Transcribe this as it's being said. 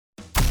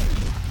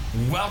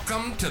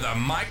Welcome to the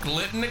Mike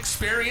Litton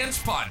Experience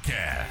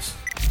Podcast.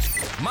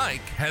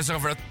 Mike has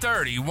over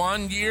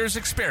 31 years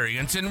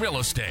experience in real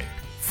estate,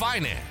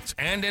 finance,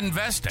 and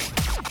investing.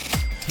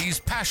 He's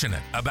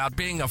passionate about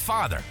being a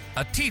father,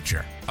 a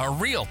teacher, a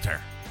realtor,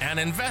 an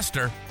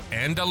investor,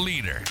 and a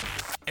leader.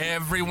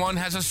 Everyone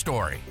has a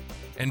story,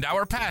 and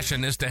our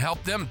passion is to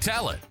help them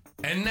tell it.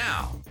 And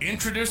now,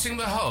 introducing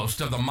the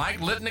host of the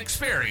Mike Litton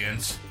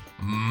Experience,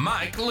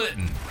 Mike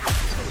Litton.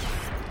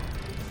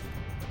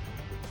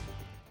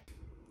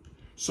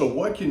 So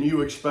what can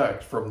you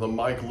expect from the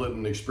Mike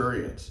Litton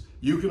Experience?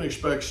 You can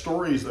expect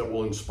stories that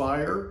will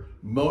inspire,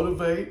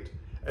 motivate,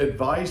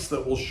 advice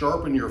that will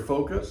sharpen your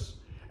focus,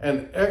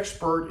 and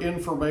expert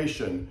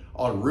information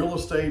on real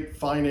estate,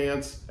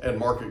 finance, and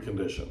market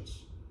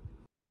conditions.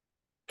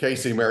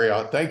 Casey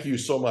Marriott, thank you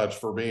so much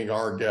for being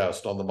our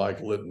guest on the Mike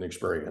Litton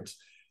Experience.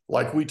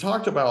 Like we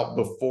talked about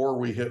before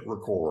we hit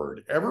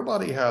record,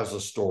 everybody has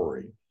a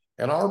story,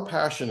 and our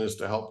passion is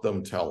to help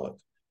them tell it.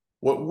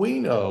 What we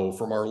know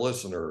from our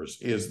listeners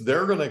is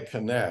they're going to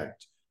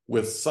connect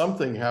with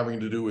something having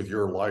to do with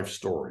your life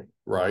story,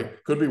 right?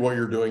 Could be what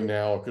you're doing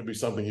now. It could be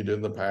something you did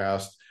in the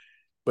past,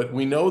 but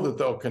we know that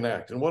they'll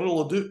connect. And what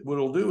it'll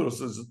do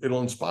is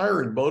it'll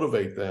inspire and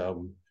motivate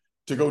them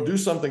to go do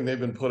something they've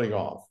been putting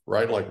off,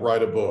 right? Like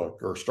write a book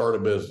or start a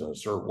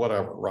business or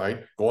whatever,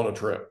 right? Go on a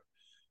trip.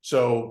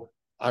 So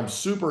I'm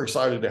super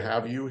excited to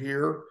have you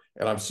here.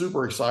 And I'm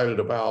super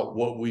excited about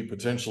what we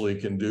potentially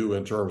can do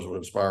in terms of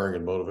inspiring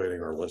and motivating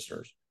our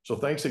listeners. So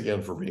thanks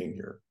again for being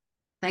here.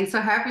 Thanks for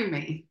having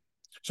me.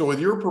 So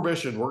with your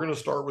permission, we're going to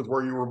start with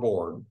where you were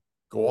born,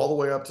 go all the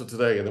way up to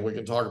today, and then we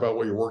can talk about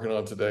what you're working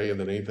on today and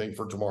then anything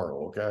for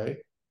tomorrow, okay?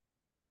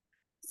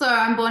 So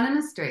I'm born in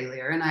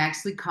Australia, and I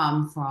actually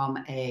come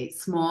from a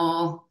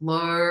small,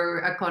 low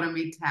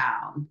economy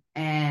town.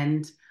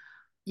 And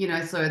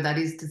so that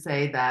is to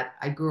say that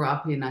I grew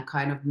up in a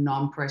kind of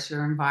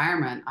non-pressure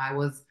environment. I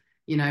was,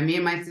 me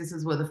and my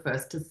sisters were the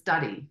first to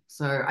study.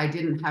 So I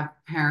didn't have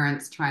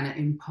parents trying to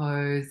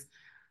impose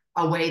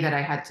a way that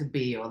I had to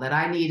be or that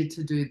I needed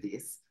to do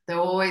this. They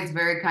were always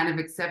very kind of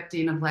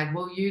accepting of like,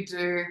 well, you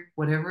do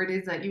whatever it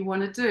is that you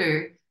want to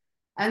do.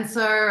 And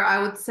so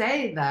I would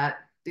say that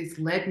this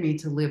led me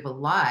to live a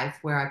life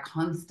where I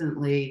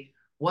constantly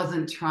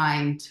wasn't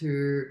trying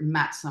to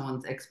match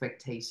someone's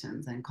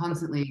expectations and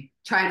constantly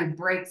trying to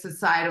break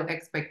societal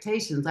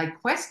expectations. I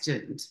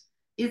questioned,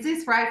 is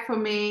this right for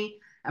me?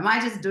 Am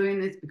I just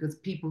doing this because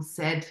people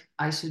said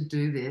I should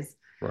do this?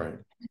 Right.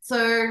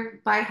 So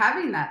by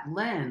having that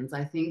lens,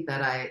 I think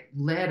that I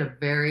led a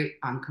very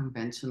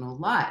unconventional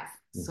life.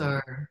 Mm-hmm.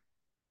 So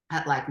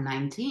at like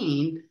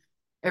 19,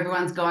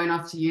 everyone's going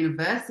off to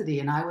university.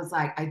 And I was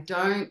like, I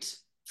don't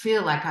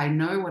feel like I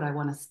know what I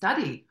want to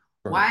study.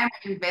 Right. Why am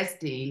I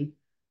investing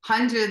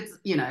hundreds,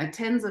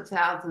 tens of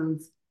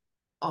thousands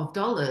of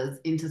dollars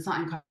into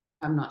something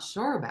I'm not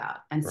sure about?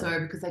 And right. So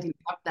because I didn't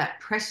have that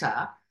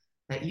pressure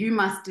that you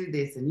must do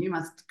this and you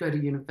must go to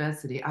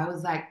university, I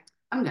was like,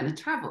 I'm going to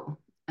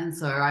travel. And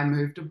so I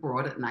moved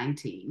abroad at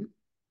 19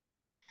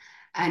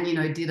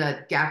 and, did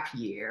a gap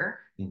year.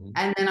 Mm-hmm.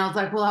 And then I was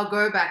like, well, I'll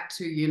go back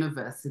to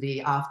university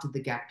after the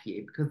gap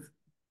year because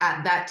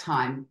at that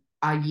time,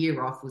 a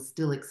year off was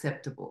still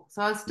acceptable.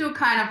 So I was still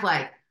kind of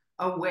like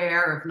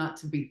aware of not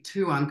to be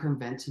too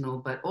unconventional,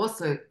 but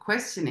also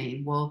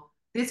questioning, well,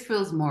 this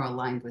feels more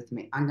aligned with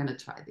me. I'm going to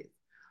try this.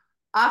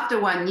 After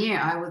 1 year,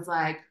 I was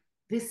like,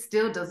 this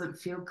still doesn't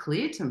feel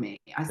clear to me.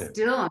 I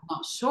still am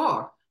not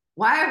sure.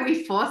 Why are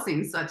we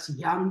forcing such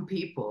young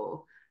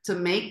people to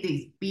make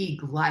these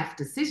big life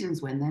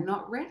decisions when they're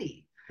not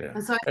ready? Yeah.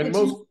 And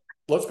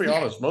let's be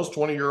honest, most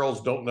 20-year-olds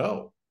don't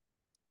know.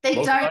 They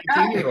most don't know.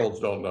 19-year-olds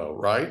don't know,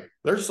 right?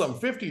 There's some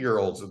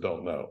 50-year-olds that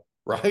don't know,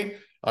 right?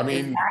 I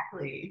mean,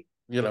 exactly.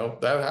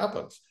 That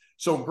happens.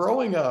 So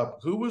growing up,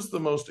 who was the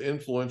most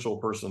influential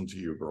person to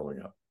you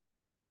growing up?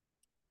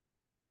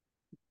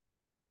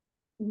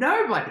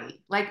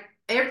 Nobody. Like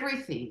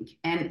everything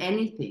and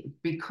anything,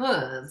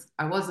 because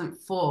I wasn't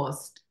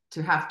forced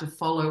to have to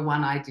follow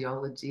one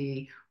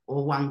ideology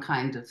or one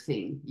kind of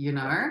thing,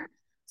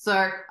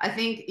 So I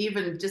think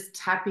even just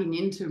tapping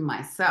into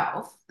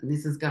myself, and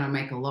this is going to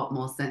make a lot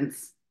more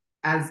sense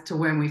as to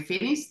when we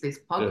finish this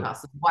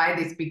podcast, of why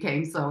this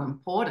became so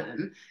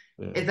important,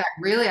 is that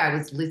really I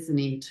was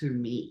listening to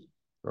me.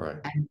 Right.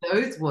 And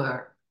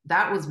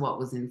that was what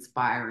was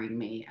inspiring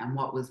me and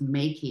what was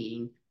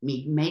making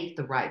me make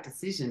the right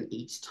decision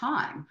each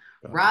time,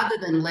 rather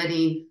than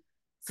letting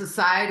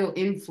societal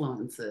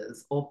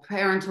influences or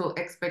parental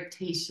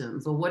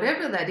expectations or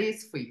whatever that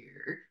is for you.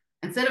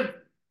 Instead of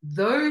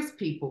those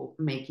people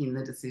making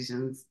the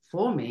decisions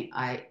for me,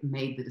 I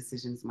made the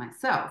decisions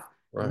myself.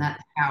 Right. And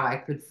that's how I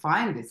could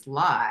find this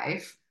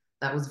life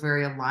that was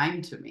very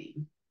aligned to me.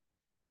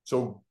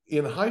 So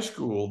in high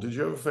school, did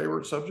you have a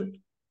favorite subject?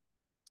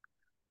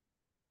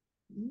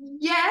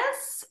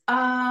 Yes,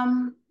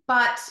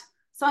 but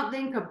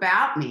something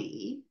about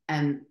me,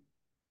 and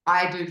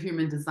I do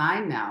human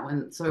design now.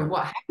 And so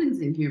what happens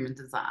in human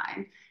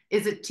design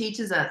is it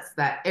teaches us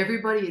that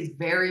everybody is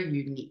very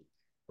unique,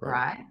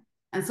 right?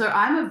 And so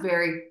I'm a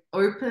very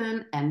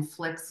open and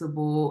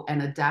flexible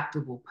and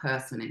adaptable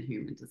person in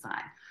human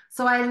design.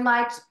 So I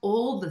liked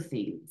all the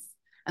things.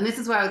 And this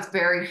is why it was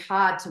very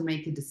hard to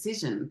make a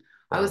decision.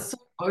 I Right. was so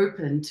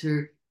open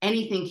to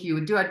anything you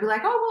would do. I'd be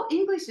like, oh, well,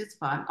 English is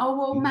fun. Oh,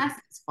 well, Mhm. math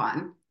is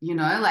fun. You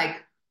know,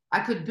 like I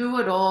could do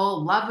it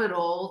all, love it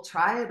all,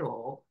 try it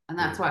all. And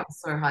that's Mhm. why it was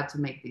so hard to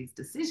make these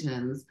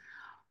decisions.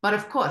 But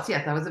of course,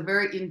 yes, I was a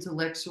very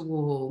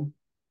intellectual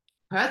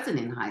person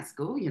in high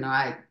school. You know,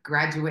 I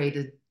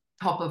graduated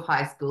top of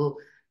high school,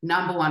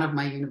 number one of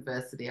my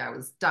university. I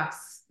was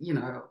Dux, you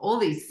know, all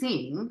these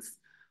things.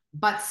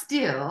 But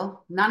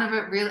still, none of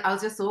it really, I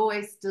was just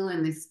always still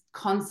in this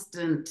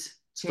constant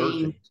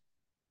change. Searching.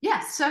 Yeah, Yeah,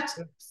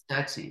 searching,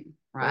 that's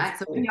right?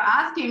 So when cool. you're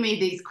asking me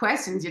these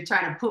questions, you're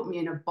trying to put me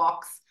in a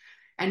box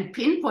and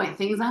pinpoint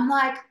things. I'm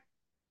like,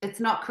 it's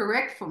not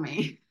correct for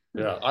me.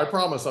 Yeah, I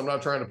promise I'm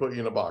not trying to put you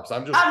in a box.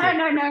 I'm just Oh, no,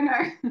 curious. no,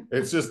 no, no.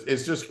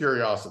 It's just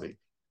curiosity.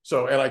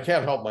 So, and I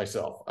can't help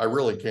myself. I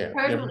really can't.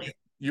 Totally.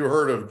 You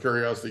heard of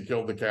curiosity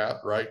killed the cat,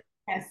 right?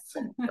 Yes.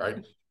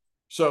 Right.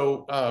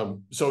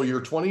 So, so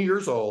you're 20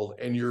 years old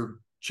and you're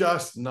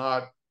just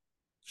not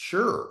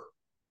sure,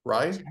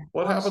 right?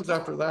 What Not happens sure.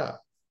 after that?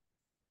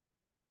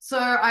 So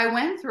I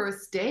went through a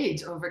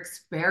stage of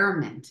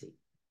experimenting,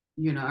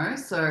 you know,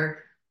 so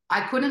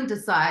I couldn't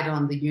decide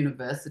on the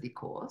university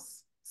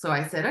course. So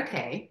I said,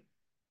 okay,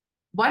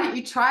 why don't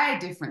you try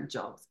different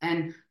jobs?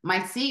 And my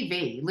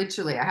CV,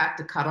 literally, I have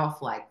to cut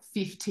off like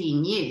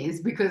 15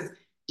 years because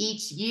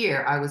each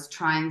year I was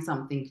trying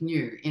something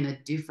new in a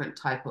different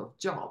type of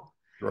job.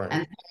 Right.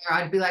 And so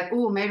I'd be like,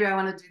 oh, maybe I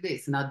want to do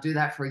this. And I'll do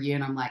that for a year.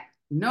 And I'm like,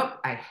 nope,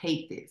 I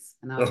hate this.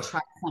 And I'll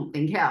try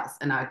something else.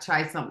 And I'll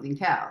try something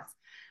else,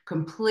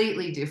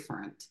 completely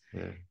different.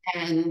 Yeah.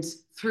 And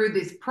through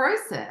this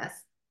process,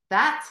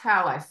 that's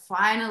how I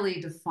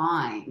finally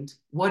defined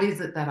what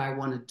is it that I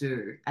want to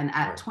do. And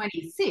at Right.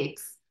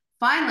 26,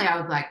 finally I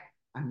was like,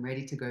 I'm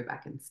ready to go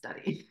back and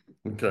study.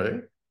 Okay.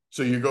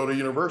 So you go to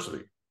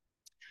university.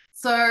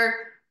 So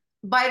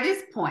by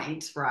this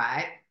point,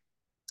 right,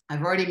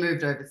 I've already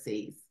moved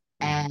overseas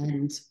Mhm.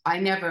 and I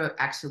never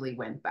actually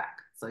went back.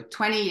 So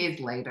 20 years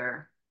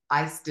later,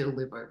 I still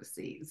live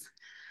overseas.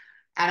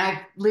 And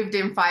I've lived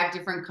in 5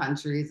 different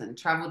countries and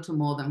traveled to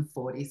more than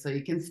 40. So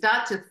you can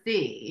start to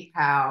see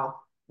how,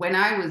 when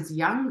I was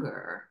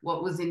younger,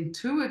 what was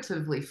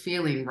intuitively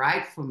feeling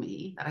right for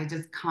me, that I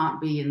just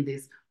can't be in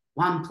this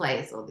one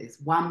place or this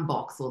one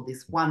box or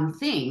this one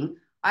thing,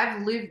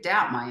 I've lived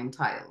out my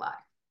entire life.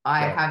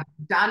 I Yeah. have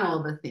done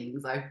all the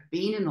things, I've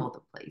been in all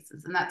the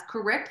places, and that's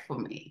correct for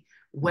me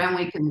when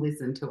we can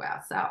listen to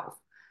ourselves.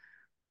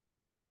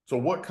 So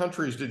what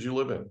countries did you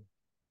live in?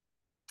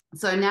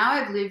 So now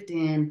I've lived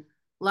in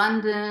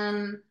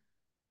London,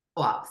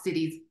 well,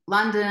 cities,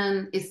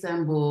 London,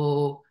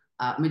 Istanbul,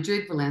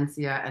 Madrid,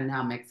 Valencia, and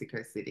now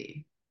Mexico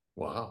City.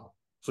 Wow.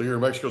 So you're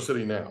in Mexico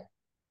City now.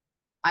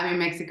 I'm in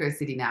Mexico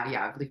City now.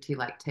 Yeah, I've lived here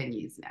like 10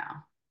 years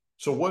now.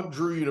 So what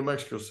drew you to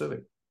Mexico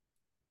City?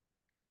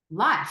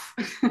 Life.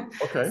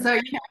 Okay. So,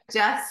 you know,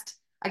 just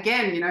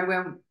again, you know,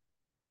 when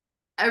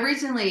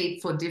originally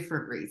for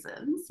different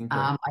reasons, Okay.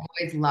 I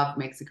always loved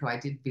Mexico. I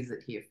did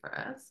visit here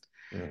first.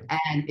 Yeah.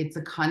 And it's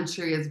a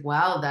country as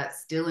well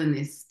that's still in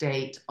this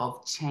state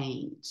of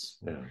change.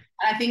 Yeah.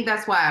 And I think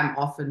that's why I'm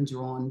often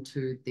drawn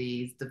to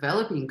these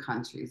developing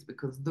countries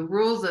because the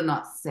rules are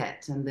not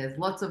set and there's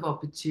lots of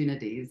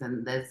opportunities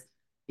and there's,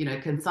 you know,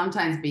 can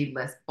sometimes be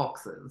less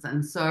boxes.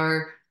 And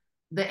so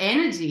the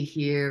energy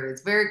here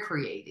is very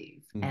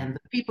creative and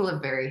the people are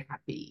very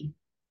happy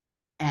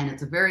and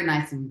it's a very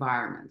nice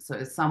environment. So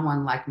as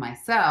someone like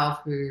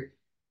myself who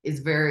is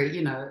very,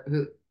 you know,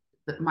 who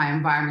that my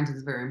environment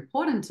is very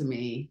important to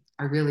me,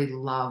 I really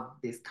love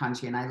this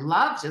country and I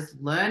love just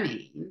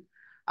learning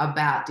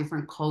about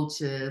different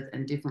cultures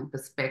and different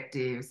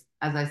perspectives.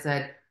 As I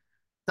said,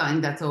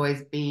 something that's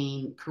always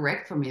been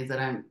correct for me is that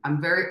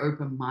I'm very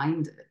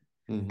open-minded.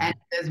 Mm-hmm. And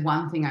there's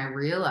one thing I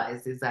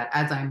realized is that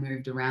as I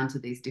moved around to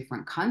these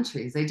different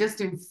countries, they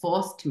just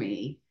enforced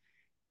me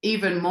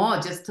even more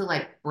just to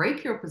like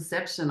break your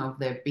perception of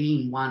there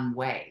being one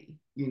way,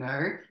 you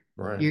know.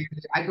 Right. You,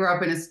 I grew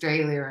up in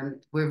Australia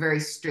and we're very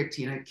strict,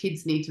 you know,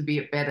 kids need to be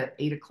at bed at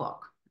 8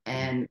 o'clock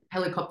and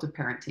helicopter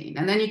parenting.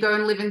 And then you go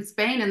and live in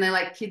Spain and they're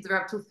like kids are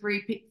up till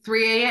 3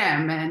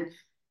 a.m.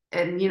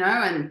 and you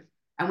know,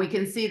 and we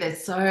can see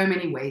there's so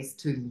many ways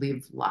to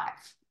live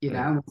life, you know,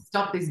 Yeah. and we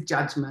stop this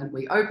judgment,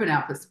 we open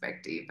our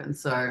perspective. And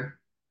so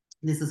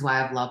this is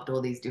why I've loved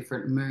all these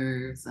different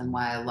moves and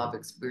why I love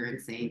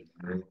experiencing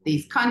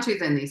these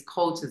countries and these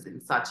cultures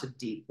in such a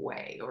deep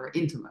way or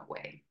intimate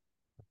way.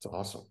 That's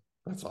awesome.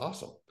 That's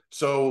awesome.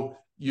 So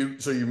you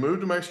moved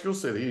to Mexico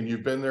City and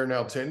you've been there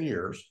now 10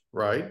 years,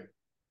 right?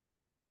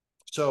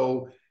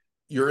 So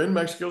you're in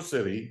Mexico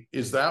City.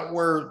 Is that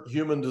where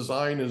human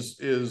design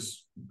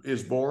is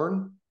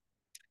born?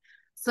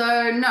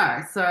 So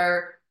no, so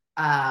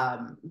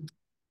um,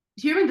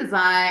 human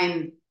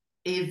design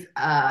is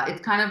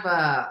it's kind of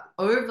a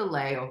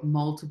overlay of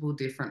multiple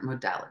different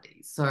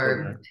modalities. So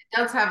Okay. it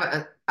does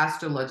have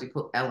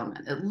astrological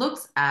element. It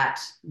looks at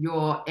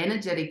your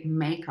energetic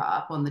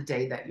makeup on the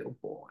day that you're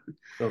born.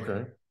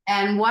 Okay.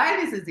 And why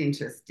this is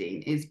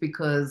interesting is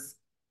because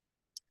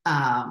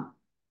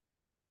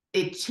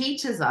it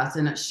teaches us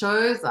and it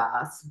shows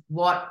us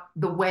what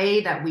the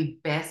way that we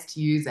best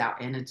use our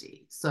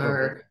energy. So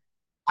Okay.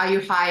 are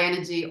you high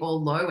energy or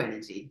low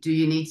energy? Do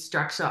you need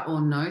structure or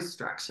no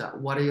structure?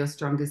 What are your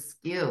strongest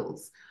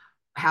skills?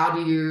 How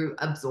do you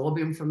absorb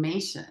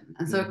information?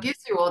 And so it gives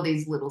you all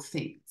these little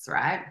things,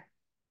 right?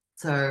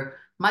 So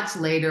much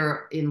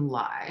later in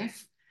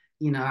life,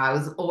 I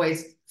was always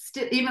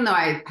still, even though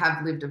I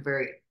have lived a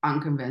very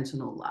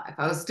unconventional life,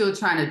 I was still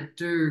trying to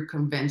do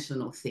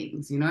conventional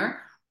things,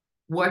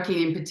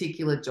 working in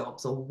particular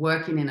jobs or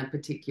working in a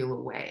particular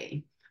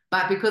way.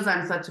 But because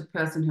I'm such a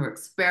person who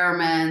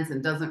experiments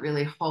and doesn't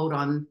really hold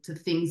on to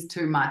things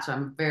too much,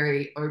 I'm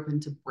very open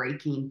to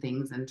breaking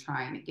things and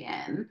trying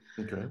again.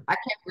 Okay. I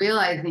kept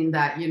realizing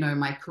that,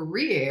 my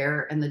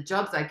career and the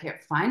jobs I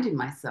kept finding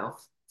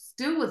myself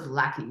still was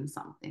lacking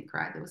something,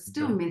 right? There was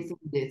still missing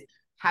this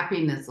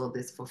happiness or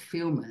this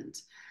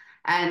fulfillment.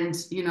 And,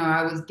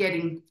 I was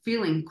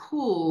feeling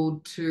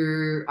called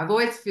to, I've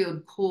always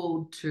felt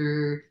called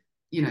to,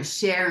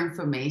 share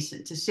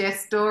information, to share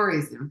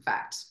stories, in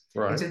fact.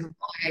 Right. Which is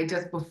why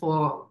just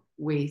before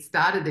we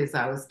started this,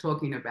 I was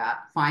talking about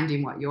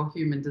finding what your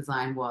human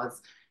design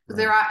was. Because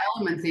there are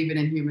elements even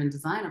in human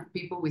design of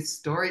people with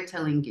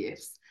storytelling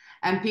gifts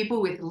and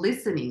people with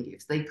listening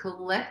gifts. They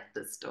collect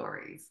the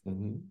stories.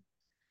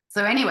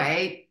 So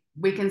anyway,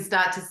 we can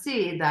start to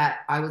see that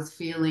I was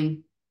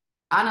feeling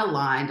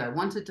unaligned. I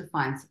wanted to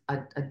find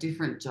a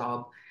different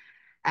job.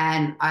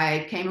 And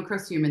I came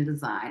across human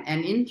design.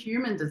 And in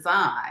human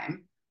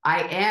design,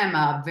 I am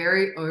a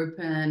very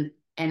open,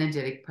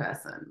 energetic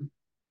person.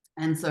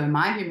 And so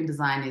my human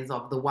design is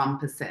of the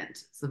 1%.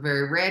 It's a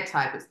very rare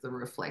type. It's the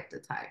reflector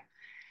type.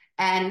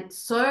 And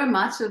so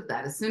much of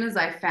that, as soon as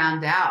I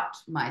found out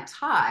my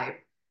type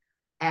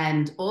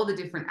and all the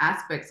different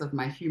aspects of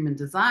my human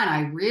design,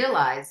 I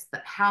realized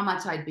that how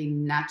much I'd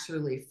been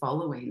naturally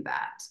following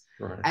that.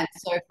 Right. And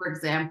so, for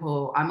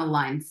example, I'm a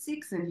line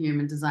 6 in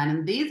human design,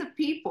 and these are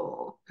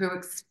people who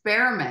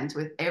experiment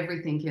with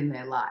everything in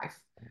their life,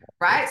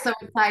 right? So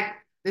it's like,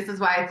 this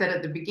is why I said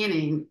at the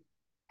beginning,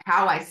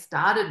 how I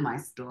started my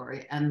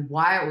story and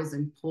why it was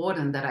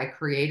important that I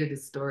created a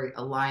story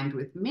aligned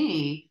with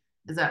me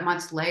is that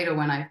much later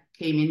when I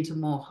came into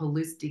more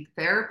holistic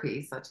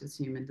therapy, such as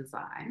human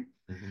design,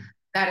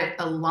 that it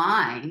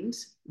aligned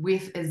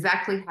with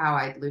exactly how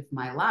I'd lived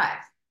my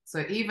life.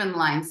 So even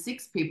line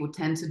 6 people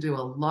tend to do a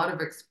lot of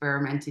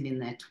experimenting in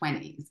their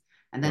 20s.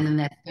 And then in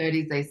their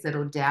 30s, they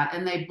settle down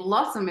and they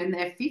blossom in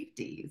their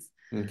 50s.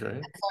 Okay.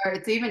 And so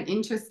it's even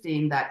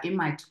interesting that in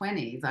my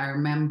 20s, I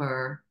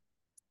remember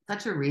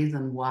such a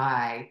reason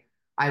why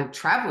I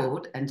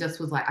traveled and just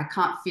was like, I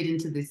can't fit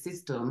into this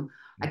system.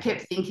 I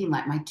kept thinking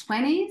like my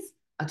 20s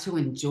are to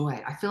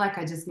enjoy. I feel like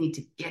I just need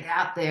to get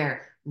out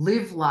there,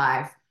 live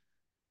life,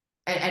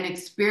 and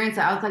experience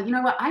it. I was like, you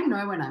know what? I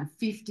know when I'm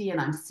 50 and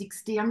I'm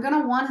 60, I'm going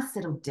to want to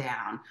settle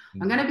down.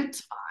 I'm going to be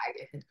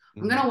tired.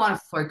 I'm going to want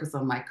to focus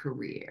on my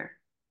career.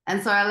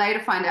 And so I later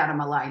find out I'm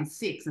a line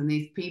 6, and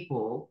these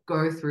people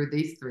go through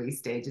these 3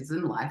 stages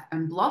in life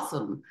and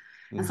blossom.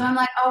 And so I'm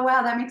like, oh,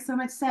 wow, that makes so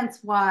much sense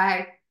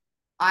why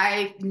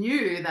I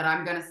knew that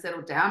I'm going to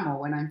settle down more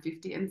when I'm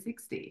 50 and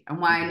 60, and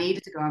why I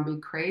needed to go and be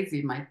crazy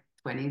in my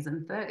 20s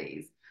and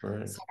 30s.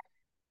 Right. So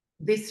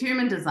this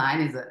human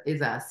design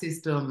is a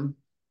system.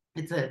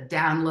 It's a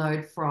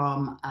download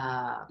from,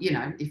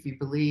 if you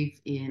believe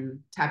in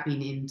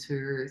tapping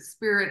into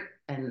spirit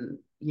and,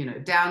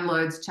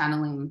 downloads,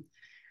 channeling.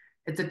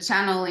 It's a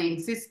channeling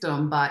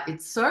system, but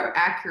it's so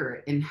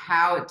accurate in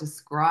how it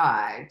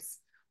describes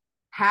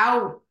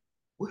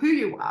who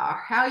you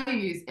are, how you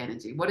use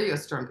energy, what are your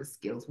strongest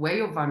skills, where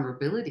your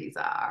vulnerabilities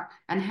are,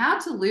 and how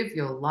to live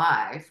your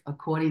life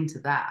according to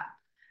that.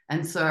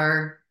 And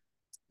so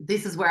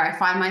this is where I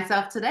find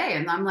myself today.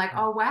 And I'm like,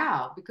 oh,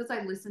 wow, because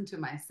I listened to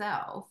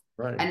myself.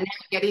 Right. And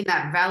now getting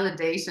that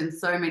validation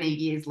so many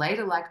years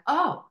later, like,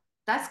 oh,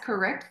 that's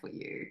correct for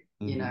you.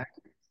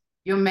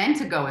 You're meant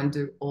to go and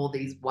do all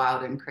these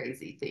wild and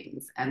crazy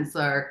things. And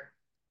so,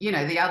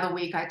 the other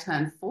week I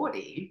turned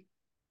 40,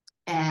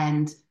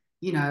 and,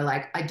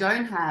 I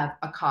don't have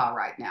a car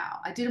right now.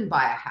 I didn't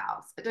buy a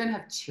house. I don't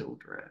have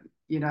children,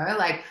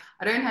 I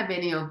don't have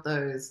any of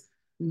those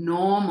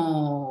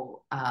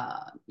normal,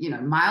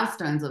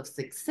 milestones of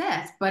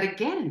success. But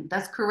again,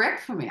 that's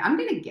correct for me. I'm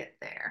going to get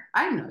there.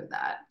 I know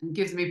that. It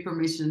gives me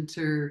permission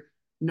to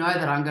know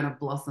that I'm going to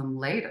blossom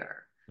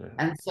later. Yeah.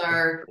 And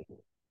so,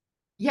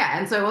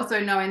 and so also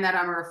knowing that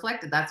I'm a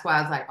reflector, that's why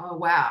I was like, oh,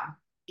 wow,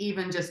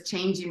 even just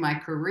changing my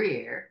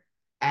career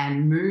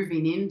and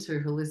moving into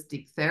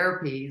holistic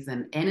therapies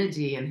and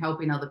energy and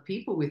helping other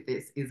people with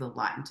this is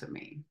aligned to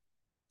me.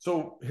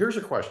 So here's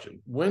a question.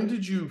 When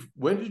did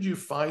you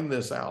find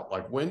this out?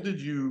 Like, when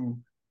did you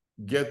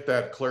get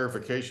that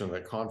clarification,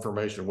 that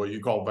confirmation, what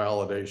you call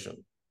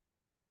validation?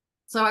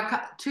 So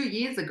 2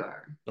 years ago.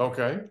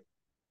 Okay.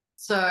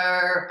 So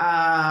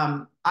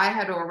I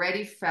had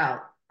already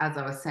felt as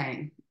I was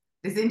saying,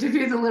 this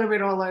interview is a little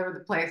bit all over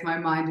the place. My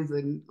mind is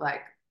in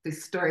like,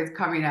 this story is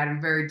coming out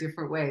in very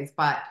different ways.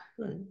 But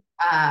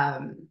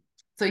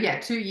so yeah,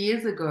 2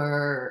 years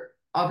ago,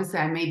 obviously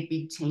I made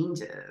big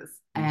changes.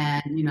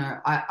 And, you know,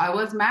 I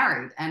was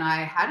married and I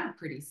had a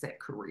pretty set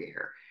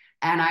career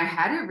and I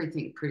had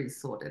everything pretty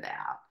sorted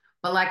out.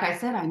 But like I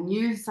said, I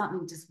knew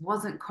something just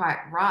wasn't quite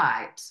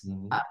right,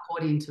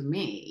 according to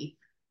me.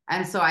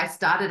 And so I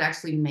started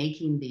actually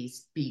making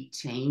these big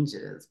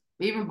changes,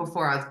 even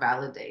before I was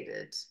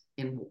validated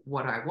in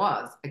what I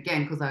was.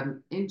 Again, because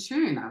I'm in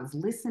tune, I was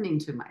listening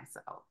to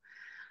myself.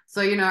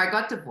 So, you know, I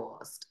got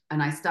divorced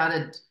and I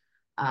started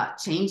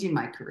changing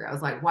my career. I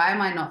was like, why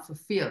am I not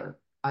fulfilled?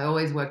 I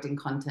always worked in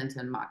content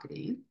and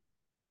marketing.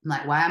 I'm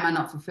like, why am I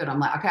not fulfilled? I'm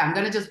like, okay, I'm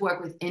going to just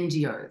work with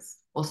NGOs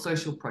or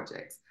social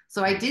projects.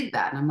 So I did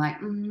that. And I'm like,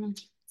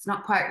 it's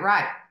not quite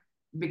right,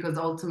 because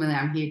ultimately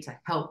I'm here to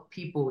help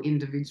people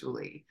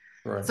individually.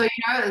 Right. So, you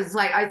know, it's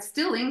like, I'm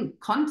still in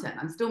content.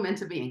 I'm still meant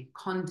to be in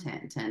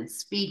content and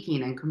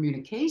speaking and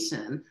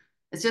communication.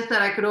 It's just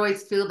that I could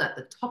always feel that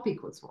the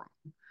topic was wrong.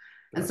 Right.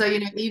 And so, you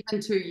know,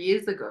 even 2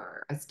 years ago,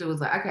 I still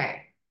was like,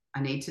 okay,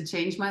 I need to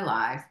change my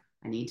life.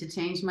 I need to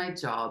change my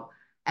job.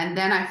 And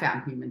then I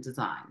found human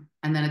design.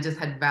 And then I just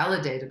had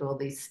validated all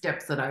these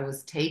steps that I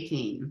was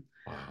taking.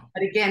 Wow.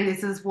 But again,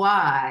 this is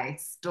why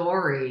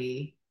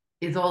story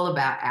is all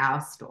about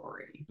our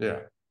story. Yeah.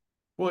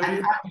 Well,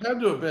 it had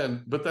to have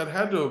been, but that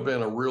had to have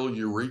been a real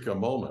eureka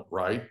moment,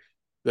 right?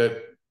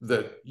 That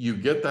you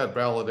get that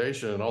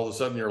validation and all of a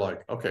sudden you're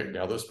like, okay,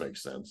 now this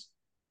makes sense.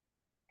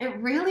 It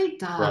really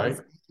does.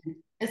 Right?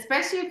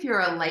 Especially if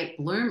you're a late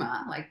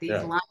bloomer, like these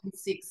line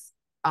 6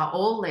 are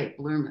all late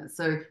bloomers.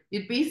 So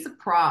you'd be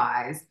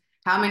surprised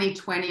how many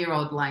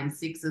 20-year-old line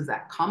 6s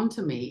that come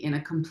to me in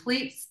a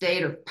complete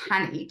state of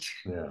panic.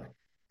 Yeah.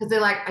 Because they're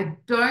like, I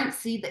don't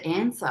see the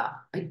answer.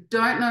 I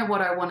don't know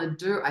what I want to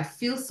do. I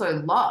feel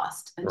so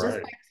lost. And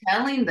just by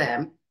telling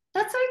them,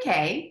 that's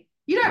okay.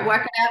 You don't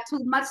work it out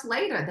till much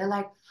later. They're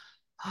like,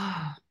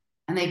 oh,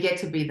 and they get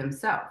to be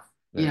themselves.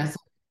 You know, so,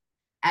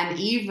 and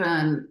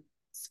even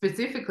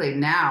specifically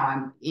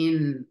now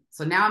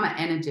I'm an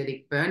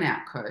energetic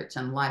burnout coach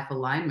and life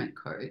alignment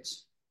coach.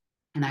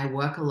 And I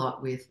work a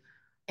lot with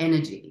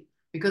energy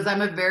because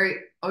I'm a very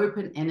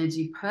open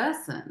energy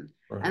person.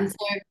 Right. And so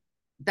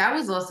that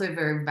was also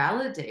very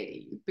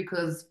validating,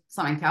 because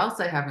something else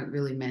I haven't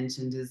really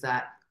mentioned is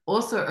that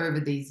also over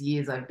these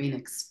years, I've been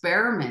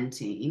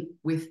experimenting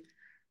with,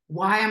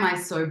 why am I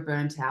so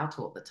burnt out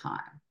all the time?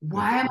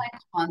 Why am I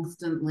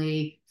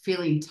constantly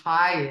feeling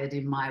tired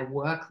in my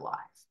work life?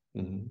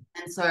 Mm-hmm.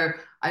 And so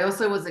I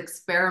also was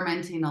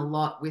experimenting a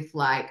lot with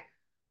like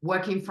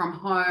working from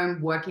home,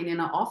 working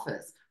in an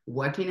office,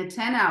 working a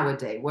 10-hour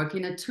day,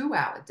 working a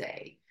 2-hour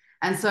day.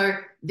 And so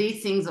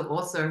these things are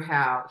also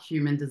how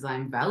human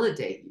design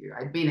validate you.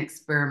 I've been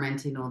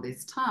experimenting all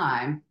this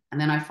time, and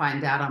then I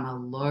find out I'm a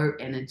low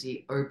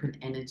energy, open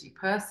energy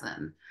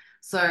person.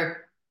 So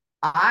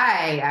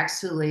I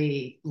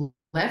actually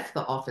left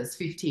the office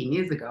 15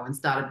 years ago and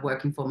started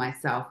working for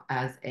myself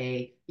as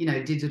a, you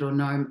know, digital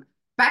nomad.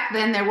 Back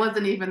then, there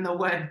wasn't even the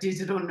word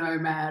digital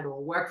nomad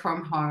or work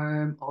from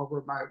home or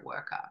remote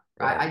worker,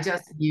 right? I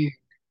just knew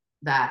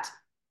that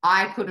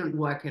I couldn't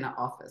work in an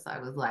office. I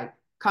was like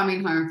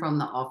coming home from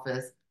the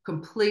office,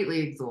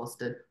 completely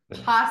exhausted,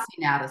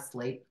 passing out of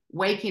sleep,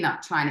 waking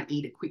up, trying to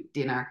eat a quick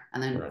dinner,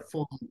 and then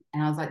falling.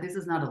 And I was like, this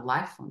is not a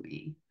life for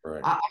me.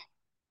 Right.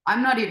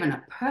 I'm not even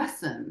a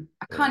person.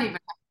 I can't even have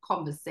a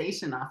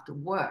conversation after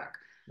work.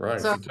 Right.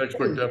 So it's a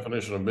textbook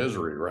definition of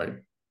misery, right?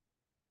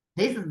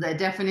 This is the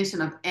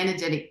definition of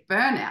energetic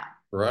burnout,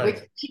 which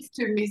leads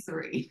to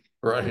misery.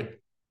 Right.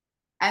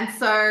 And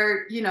so,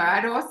 you know,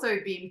 I'd also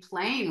been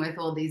playing with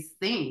all these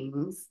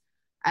things.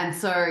 And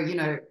so, you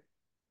know,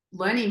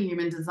 learning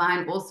human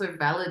design also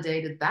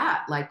validated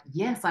that. Like,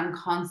 yes, I'm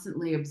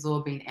constantly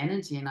absorbing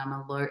energy and I'm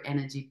a low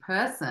energy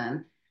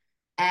person.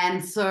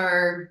 And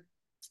so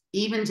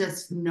even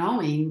just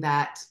knowing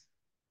that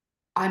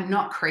I'm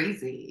not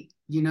crazy,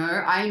 you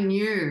know, I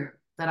knew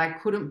that I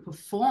couldn't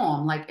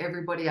perform like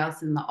everybody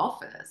else in the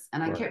office.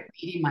 And I kept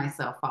beating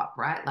myself up,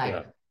 right?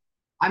 Like,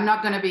 I'm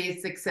not going to be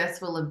as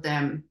successful as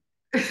them.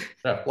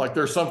 Like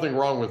there's something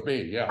wrong with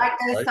me. Yeah. Like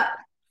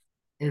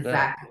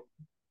exactly.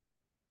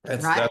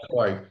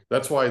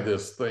 That's why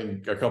this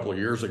thing a couple of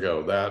years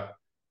ago, that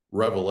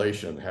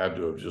revelation had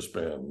to have just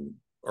been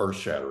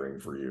earth-shattering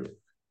for you.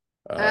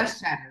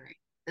 Earth-shattering.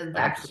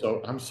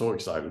 Exactly. I'm so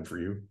excited for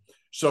you.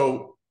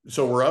 So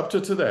we're up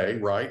to today,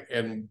 right?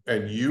 And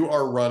you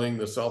are running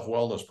the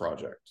Self-Wellness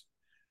Project.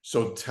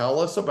 So tell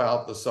us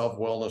about the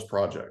Self-Wellness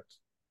Project.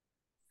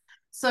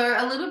 So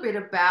a little bit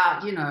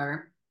about, you know,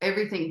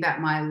 everything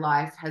that my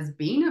life has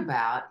been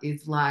about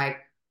is like,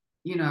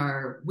 you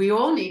know, we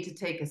all need to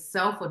take a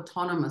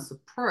self-autonomous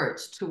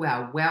approach to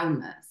our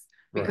wellness,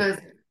 because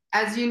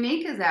as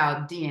unique as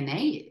our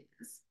DNA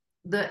is,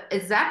 the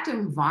exact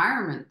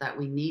environment that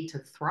we need to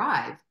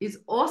thrive is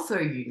also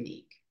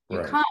unique. You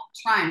can't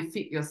try and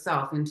fit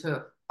yourself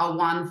into a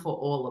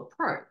one-for-all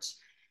approach.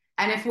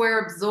 And if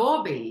we're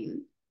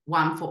absorbing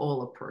one for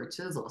all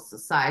approaches or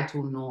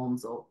societal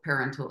norms or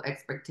parental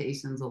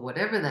expectations or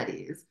whatever that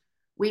is,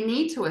 we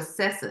need to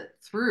assess it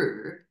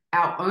through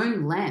our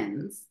own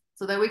lens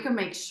so that we can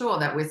make sure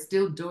that we're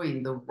still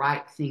doing the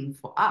right thing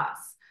for us.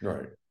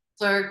 Right.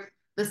 So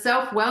the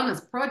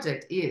self-wellness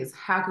project is,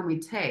 how can we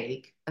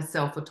take a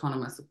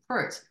self-autonomous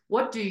approach?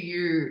 What do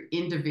you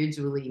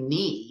individually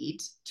need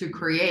to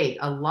create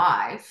a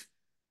life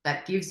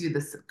that gives you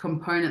the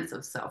components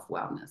of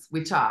self-wellness,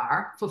 which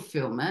are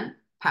fulfillment,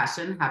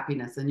 passion,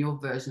 happiness, and your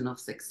version of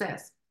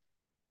success?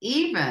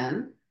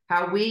 Even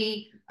how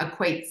we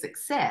equate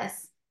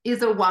success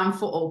is a one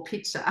for all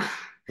picture.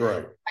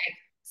 Right.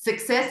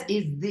 Success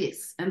is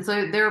this. And so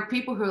there are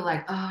people who are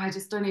like, oh, I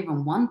just don't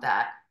even want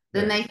that.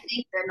 Then they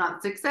think they're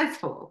not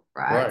successful,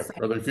 right? Right. So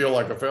or they feel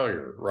like a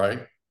failure, right?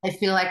 they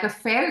feel like a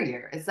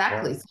failure.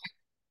 Exactly. Right. So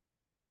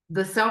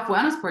the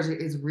self-wellness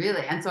project is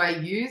really, and so I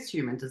use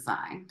human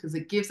design because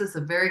it gives us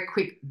a very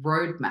quick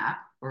roadmap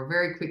or a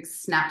very quick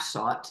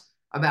snapshot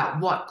about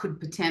what could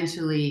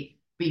potentially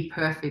be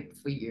perfect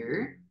for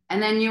you.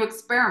 And then you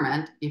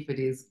experiment if it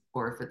is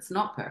or if it's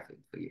not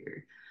perfect for you.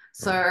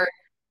 So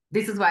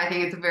this is why I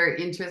think it's a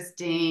very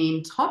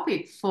interesting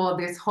topic for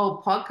this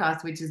whole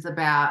podcast, which is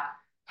about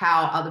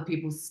how other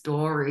people's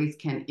stories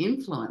can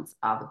influence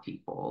other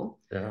people.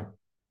 Yeah.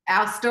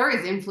 Our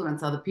stories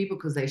influence other people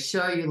because they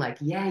show you like,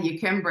 yeah, you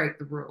can break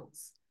the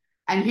rules.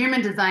 And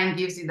human design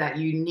gives you that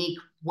unique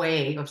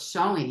way of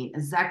showing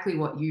exactly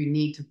what you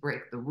need to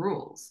break the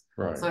rules.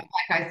 Right. So like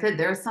I said,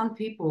 there are some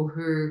people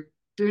who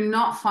do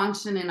not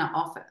function in an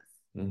office.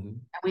 And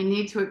we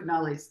need to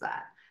acknowledge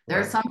that. There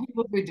are some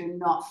people who do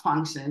not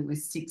function with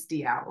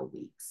 60-hour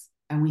weeks,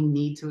 and we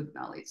need to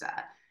acknowledge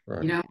that.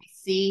 Right. You know, we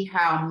see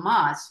how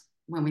much,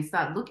 when we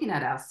start looking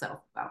at our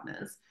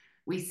self-wellness,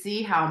 we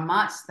see how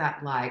much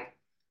that like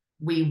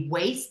we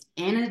waste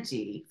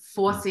energy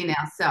forcing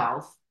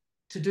ourselves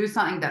to do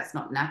something that's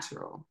not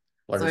natural.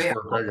 Like so a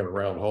square peg in a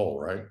round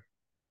hole, right?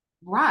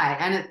 Right.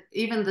 And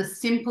even the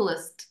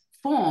simplest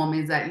form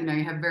is that, you know,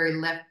 you have very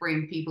left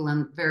brain people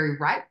and very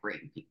right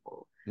brain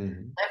people.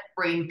 Left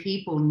brain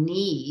people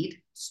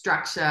need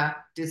structure,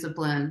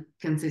 discipline,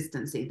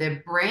 consistency.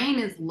 Their brain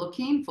is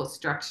looking for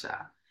structure.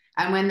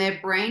 And when their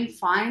brain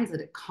finds it,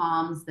 it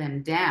calms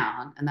them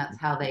down. And that's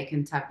how they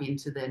can tap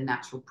into their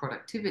natural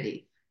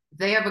productivity. If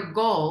they have a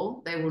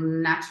goal, they will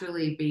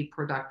naturally be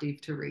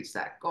productive to reach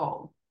that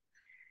goal.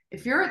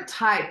 If you're a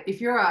type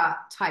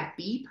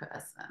B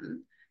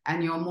person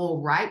and you're more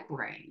right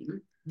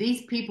brain,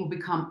 these people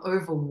become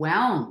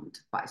overwhelmed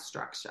by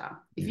structure.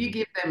 If you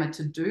give them a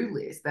to-do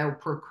list, they'll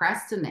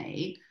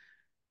procrastinate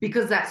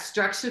because that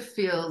structure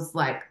feels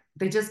like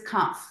they just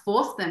can't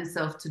force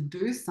themselves to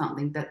do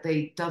something that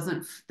they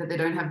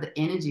don't have the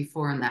energy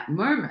for in that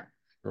moment.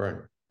 Right.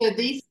 So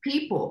these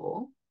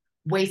people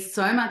waste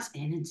so much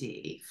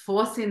energy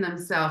forcing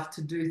themselves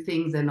to do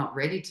things they're not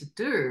ready to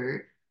do.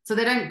 So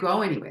they don't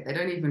go anywhere. They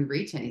don't even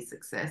reach any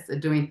success. They're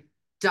doing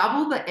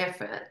double the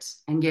effort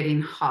and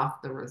getting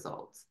half the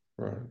results.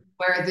 Right.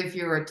 Whereas if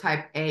you're a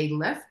type A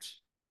left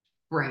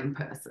brain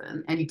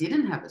person and you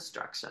didn't have a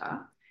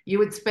structure, you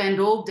would spend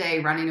all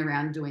day running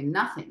around doing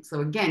nothing. So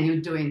again, you're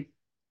doing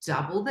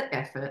double the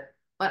effort,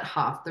 but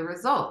half the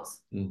results.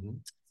 So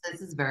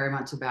this is very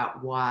much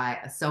about why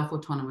a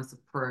self-autonomous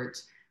approach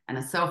and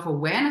a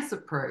self-awareness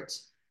approach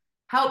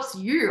helps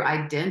you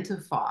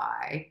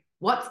identify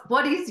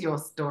what is your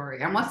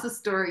story and what's the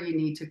story you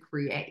need to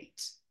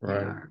create. Right.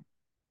 You know?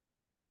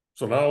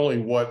 So not only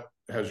what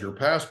has your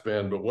past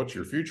been, but what's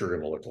your future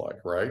going to look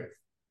like, right?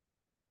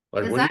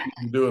 Like Exactly. what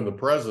do you do in the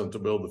present to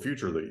build the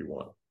future that you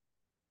want?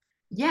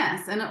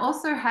 Yes, and it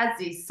also has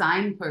these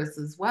signposts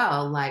as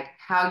well, like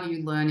how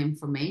you learn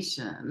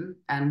information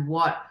and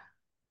what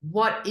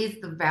is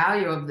the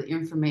value of the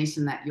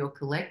information that you're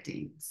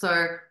collecting.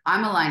 So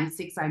I'm a line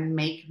 6, I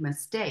make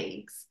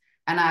mistakes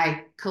and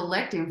I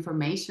collect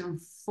information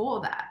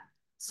for that.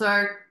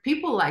 So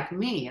people like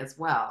me as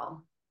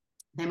well,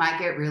 they might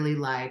get really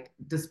like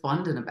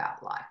despondent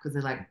about life because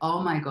they're like,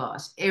 oh my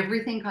gosh,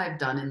 everything I've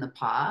done in the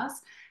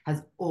past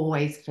has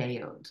always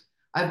failed.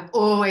 I've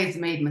always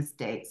made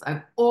mistakes.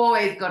 I've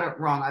always got it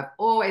wrong. I've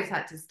always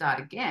had to start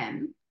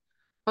again.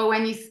 But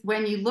when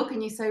you look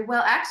and you say,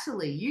 well,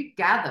 actually, you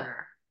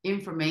gather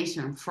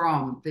information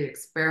from the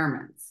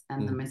experiments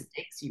and the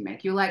mistakes you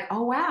make, you're like,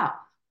 oh, wow,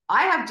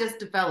 I have just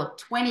developed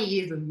 20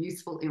 years of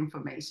useful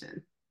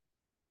information.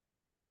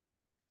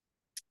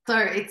 So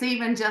it's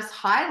even just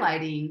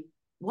highlighting,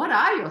 what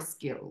are your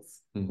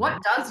skills? What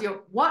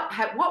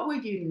were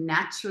you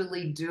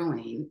naturally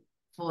doing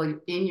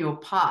in your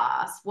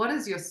past? What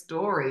has your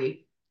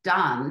story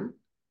done?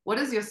 What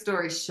does your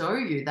story show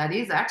you that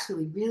is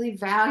actually really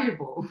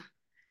valuable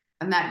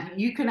and that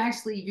you can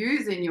actually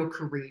use in your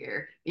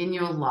career, in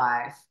your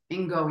life,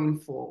 in going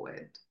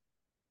forward?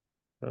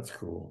 That's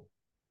cool.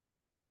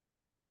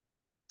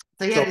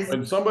 So yeah,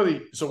 when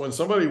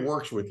somebody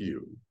works with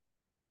you,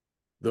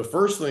 the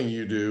first thing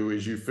you do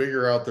is you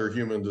figure out their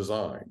human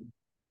design,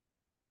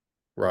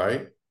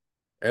 right?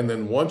 And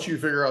then once you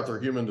figure out their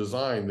human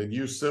design, then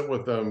you sit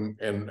with them.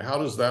 And how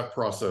does that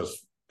process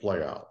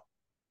play out?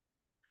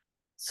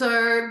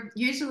 So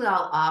usually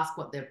I'll ask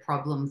what their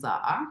problems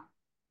are.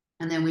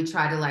 And then we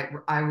try to like,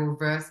 I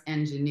reverse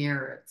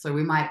engineer it. So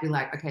we might be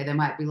like, okay, they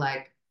might be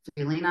like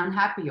feeling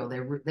unhappy, or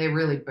they're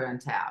really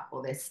burnt out,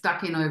 or they're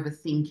stuck in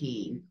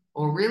overthinking,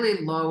 or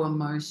really low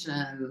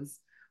emotions,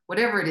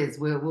 whatever it is.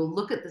 We'll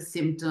look at the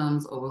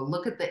symptoms, or we'll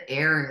look at the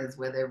areas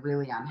where they're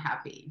really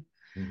unhappy.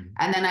 Mm-hmm.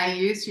 And then I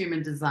use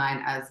human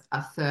design as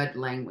a third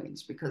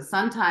language, because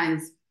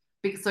sometimes,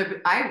 so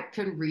I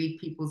can read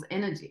people's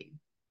energy.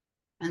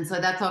 And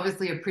so that's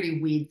obviously a pretty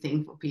weird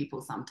thing for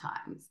people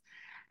sometimes.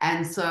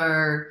 And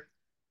so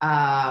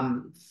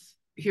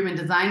human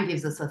design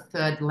gives us a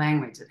third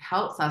language. It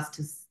helps us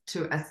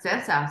to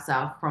assess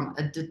ourselves from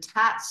a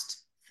detached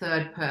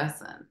third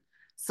person.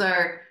 So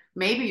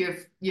maybe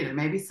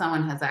maybe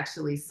someone has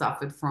actually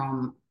suffered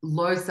from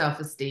low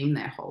self-esteem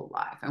their whole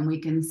life, and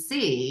we can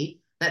see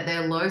that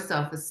their low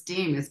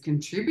self-esteem is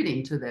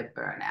contributing to their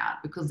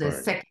burnout because they're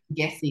second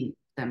guessing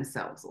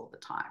themselves all the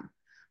time.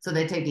 So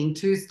they're taking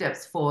 2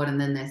 steps forward and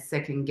then they're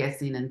second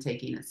guessing and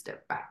taking a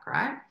step back,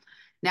 right?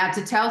 Now,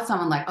 to tell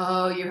someone like,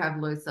 oh, you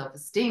have low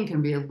self-esteem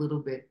can be a little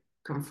bit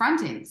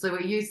confronting. So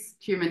we use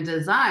human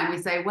design.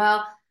 We say,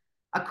 well,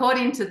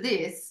 according to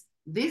this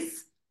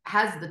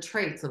has the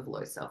traits of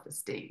low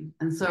self-esteem.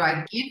 And so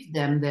I give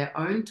them their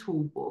own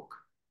toolbook,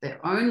 their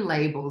own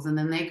labels, and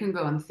then they can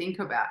go and think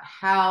about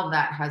how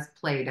that has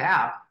played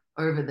out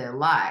over their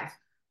life.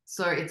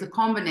 So it's a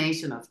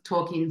combination of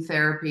talking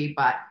therapy,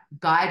 but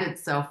guided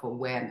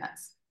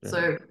self-awareness.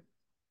 So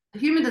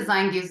human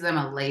design gives them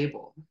a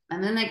label,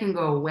 and then they can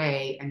go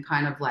away and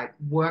kind of like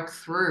work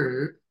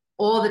through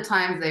all the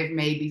times they've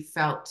maybe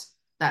felt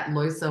that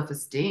low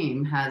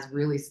self-esteem has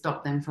really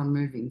stopped them from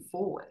moving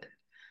forward.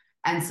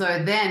 And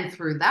so then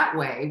through that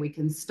way, we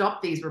can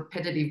stop these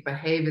repetitive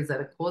behaviors that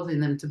are causing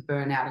them to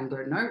burn out and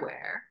go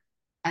nowhere,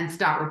 and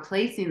start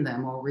replacing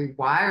them or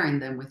rewiring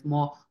them with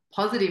more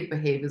positive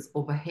behaviors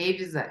or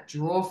behaviors that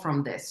draw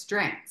from their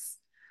strengths.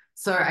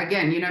 So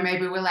again,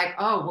 maybe we're like,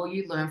 oh, well,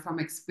 you learn from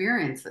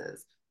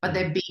experiences, but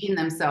they're beating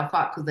themselves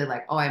up because they're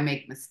like, oh, I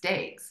make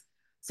mistakes.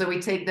 So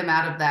we take them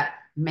out of that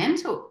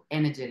mental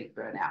energetic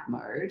burnout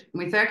mode.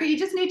 And we say, okay, you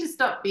just need to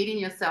stop beating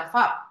yourself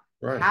up.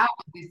 Right. How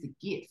is this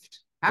a gift?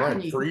 How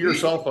can you free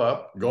yourself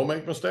up, go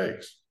make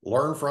mistakes,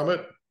 learn from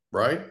it,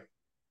 right?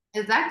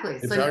 Exactly.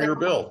 It's how you're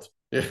built.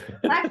 Yeah.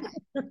 Exactly.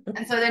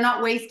 And so they're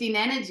not wasting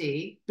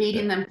energy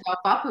beating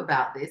themselves up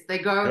about this. They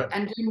go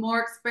and do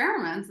more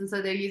experiments. And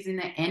so they're using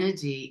their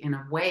energy in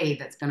a way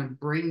that's going to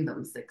bring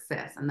them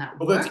success. And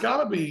that's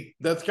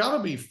gotta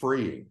be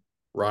freeing,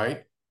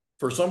 right?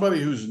 For somebody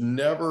who's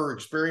never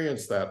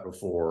experienced that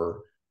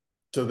before,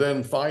 to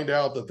then find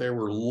out that they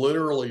were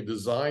literally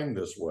designed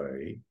this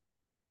way,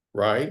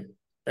 right?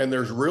 And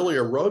there's really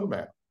a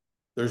roadmap.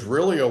 There's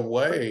really a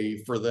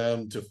way for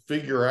them to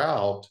figure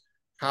out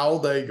how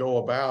they go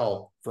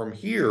about from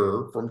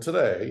here, from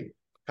today,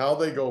 how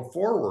they go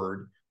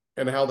forward,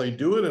 and how they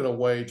do it in a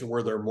way to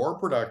where they're more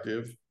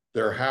productive,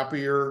 they're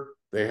happier,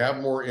 they have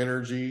more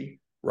energy,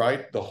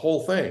 right? The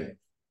whole thing.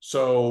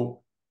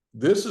 So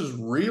this is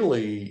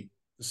really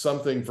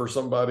something for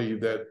somebody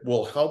that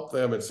will help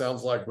them, it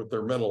sounds like, with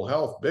their mental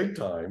health big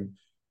time,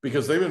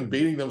 because they've been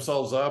beating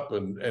themselves up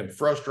and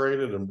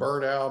frustrated and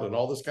burnt out and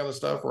all this kind of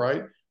stuff,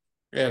 right?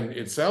 And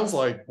it sounds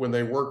like when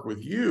they work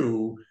with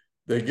you,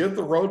 they get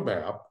the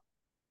roadmap,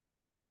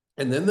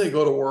 and then they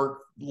go to work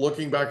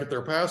looking back at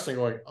their past and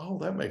going, oh,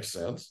 that makes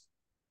sense,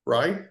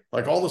 right?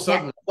 Like all of a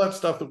sudden, all that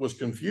stuff that was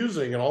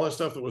confusing and all that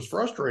stuff that was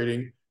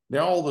frustrating,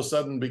 now all of a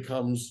sudden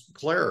becomes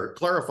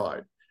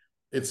clarified.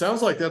 It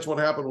sounds like that's what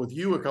happened with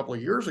you a couple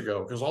of years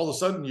ago, because all of a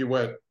sudden you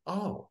went,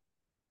 oh,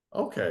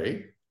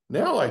 okay,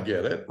 now I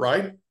get it,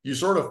 right? You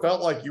sort of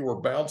felt like you were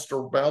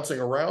bouncing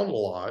around a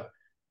lot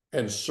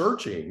and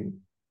searching,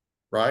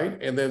 right?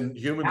 And then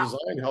human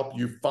design helped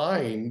you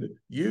find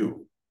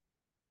you.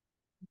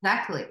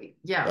 Exactly.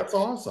 Yeah. That's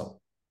awesome.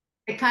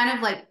 It kind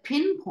of like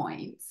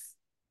pinpoints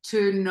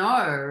to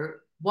know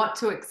what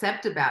to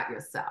accept about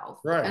yourself.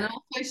 Right. And it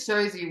also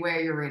shows you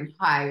where you're in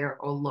higher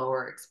or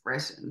lower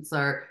expression.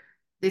 So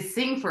this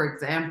thing, for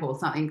example,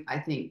 something I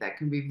think that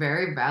can be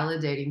very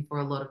validating for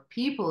a lot of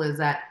people is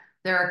that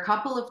there are a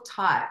couple of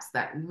types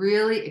that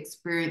really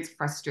experience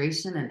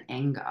frustration and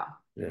anger.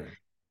 Yeah.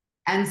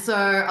 And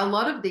so a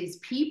lot of these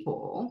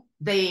people,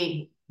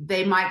 they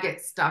might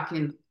get stuck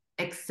in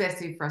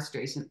excessive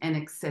frustration and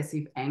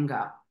excessive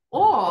anger,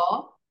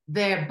 or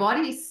their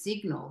body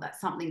signal that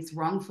something's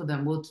wrong for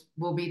them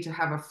will be to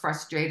have a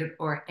frustrated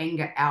or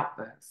anger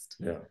outburst.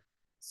 Yeah.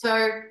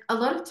 So a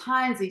lot of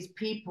times these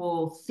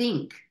people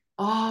think,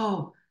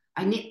 oh,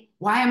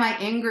 why am I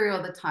angry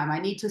all the time? I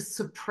need to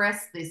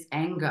suppress this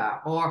anger,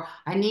 or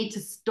I need to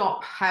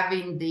stop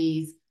having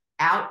these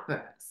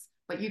outbursts.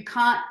 But you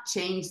can't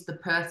change the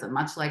person,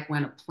 much like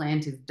when a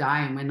plant is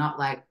dying. We're not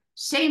like,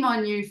 shame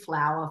on you,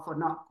 flower, for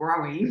not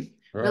growing.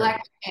 Right. We're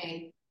like,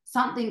 okay,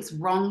 something's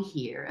wrong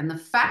here. And the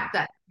fact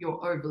that you're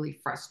overly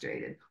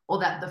frustrated or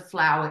that the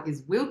flower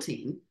is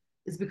wilting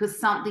is because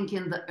something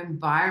in the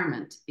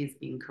environment is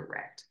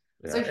incorrect.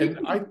 Yeah.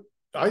 So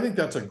I think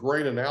that's a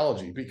great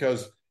analogy,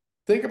 because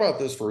think about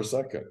this for a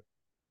second.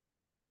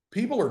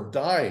 people are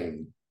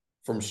dying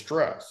from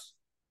stress,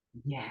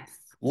 Yes.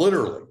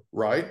 literally,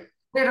 right?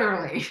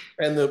 Literally.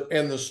 And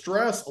the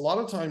stress, a lot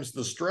of times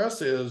the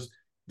stress is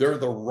they're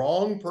the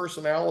wrong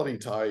personality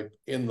type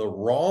in the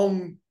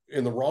wrong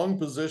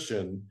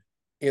position,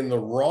 in the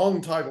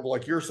wrong type of,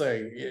 like you're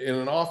saying, in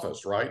an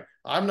office, right?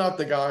 I'm not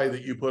the guy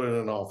that you put in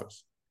an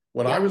office.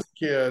 When I was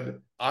a kid,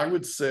 I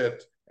would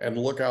sit and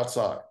look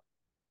outside,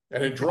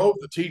 and it drove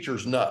the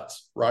teachers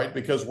nuts, right?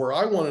 Because where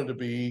I wanted to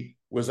be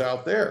was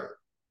out there.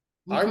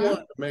 I wanted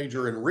to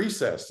major in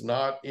recess,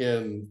 not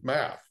in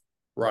math,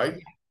 right?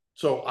 Yeah.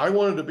 So I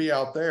wanted to be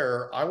out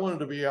there. I wanted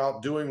to be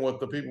out doing what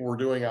the people were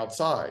doing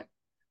outside.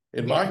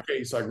 In my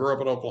case, I grew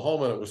up in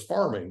Oklahoma and it was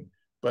farming,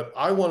 but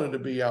I wanted to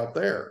be out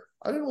there.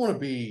 I didn't want to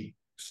be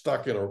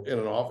stuck in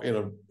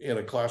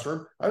a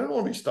classroom. I didn't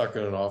want to be stuck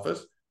in an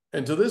office.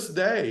 And to this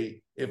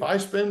day, if I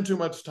spend too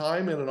much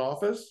time in an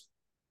office,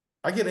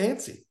 I get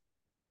antsy,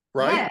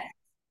 right? Yeah.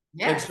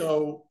 Yes. And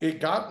so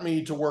it got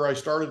me to where I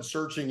started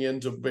searching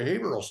into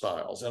behavioral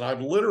styles. And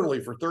I've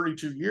literally for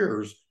 32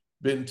 years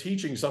been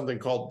teaching something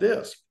called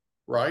DISC,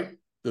 right?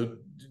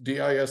 The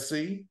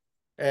DISC.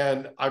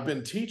 And I've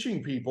been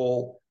teaching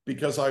people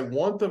because I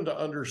want them to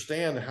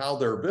understand how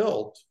they're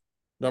built.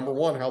 Number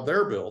one, how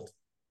they're built,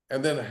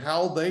 and then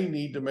how they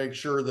need to make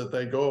sure that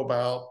they go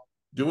about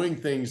doing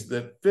things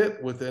that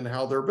fit within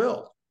how they're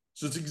built.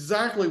 So it's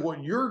exactly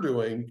what you're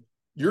doing.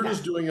 You're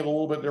just doing it a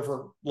little bit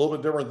different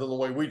than the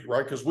way we,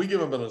 right? Because we give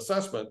them an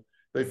assessment,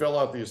 they fill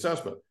out the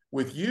assessment.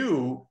 With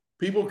you,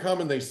 people come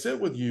and they sit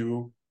with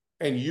you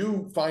and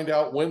you find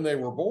out when they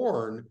were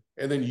born,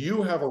 and then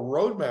you have a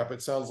roadmap,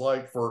 it sounds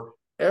like, for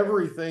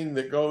everything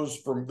that goes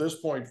from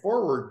this point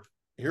forward.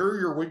 Here are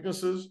your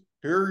weaknesses,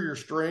 here are your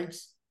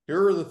strengths,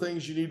 here are the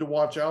things you need to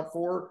watch out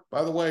for.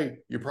 By the way,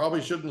 you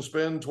probably shouldn't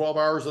spend 12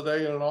 hours a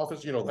day in an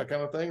office, you know, that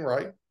kind of thing,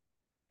 right?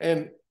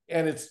 And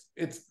it's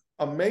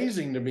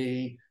amazing to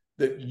me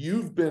that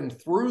you've been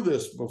through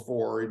this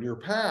before in your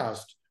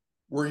past,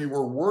 where you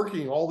were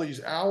working all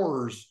these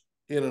hours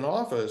in an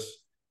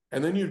office,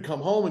 and then you'd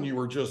come home and you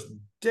were just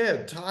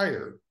dead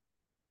tired,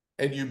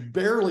 and you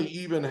barely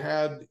even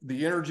had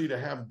the energy to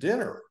have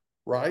dinner,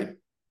 right?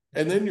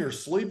 And then you're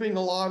sleeping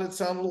a lot, it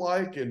sounded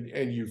like,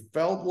 and you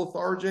felt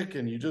lethargic,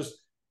 and you just,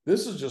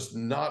 this is just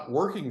not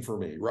working for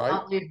me,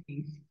 right?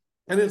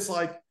 And it's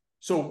like,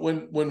 so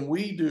when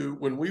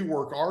we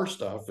work our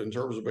stuff in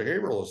terms of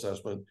behavioral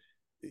assessment,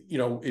 you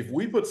know, if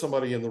we put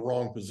somebody in the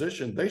wrong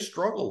position, they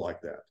struggle like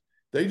that.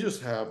 They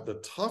just have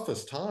the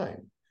toughest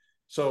time.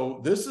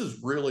 So this is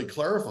really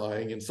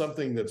clarifying and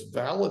something that's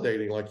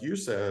validating, like you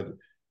said,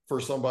 for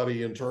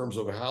somebody in terms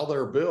of how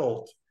they're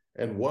built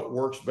and what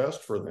works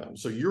best for them.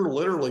 So you're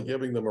literally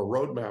giving them a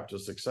roadmap to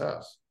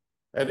success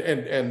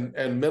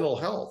and mental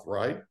health,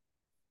 right?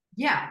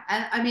 Yeah.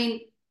 And I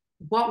mean,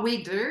 what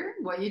we do,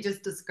 what you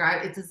just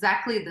described, it's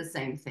exactly the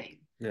same thing.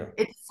 Yeah.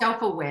 It's a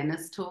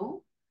self-awareness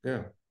tool.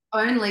 Yeah.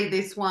 Only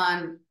this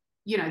one,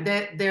 you know,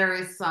 there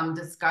is some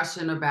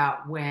discussion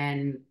about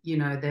when, you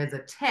know, there's a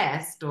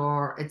test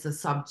or it's a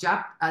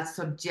subjective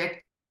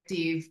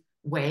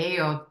way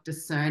of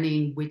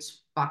discerning which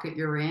bucket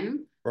you're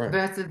in, right,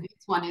 versus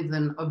this one is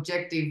an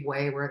objective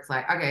way where it's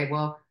like, okay,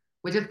 well,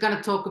 we're just going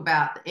to talk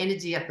about the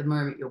energy at the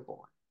moment you're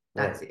born.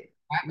 That's it,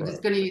 right? We're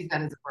just going to use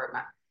that as a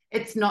roadmap.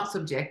 It's not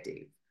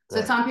subjective.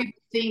 So some people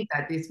think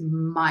that this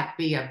might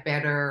be a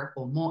better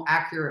or more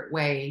accurate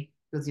way,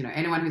 because, you know,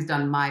 anyone who's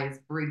done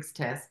Myers-Briggs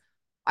test,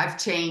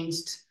 I've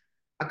changed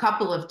a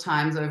couple of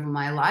times over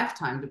my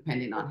lifetime,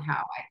 depending on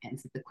how I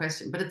answered the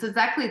question, but it's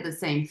exactly the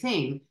same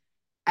thing.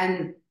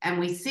 And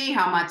we see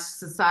how much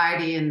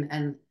society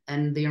and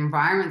the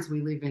environments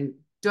we live in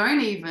don't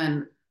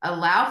even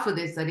allow for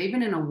this, that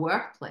even in a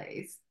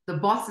workplace, the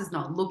boss is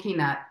not looking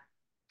at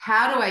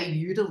how do I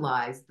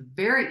utilize the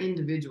very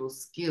individual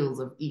skills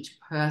of each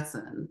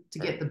person to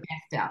get the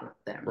best out of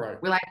them. Right.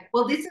 We're like,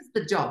 well, this is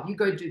the job. You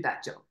go do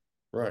that job.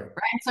 Right.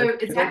 So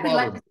exactly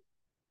like...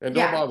 And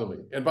don't bother me.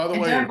 And by the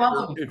way,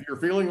 if you're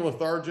feeling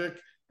lethargic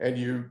and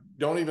you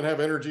don't even have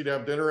energy to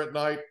have dinner at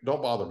night,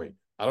 don't bother me.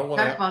 I don't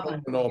want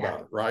to know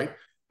about it, right?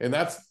 And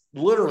that's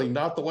literally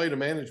not the way to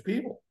manage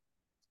people.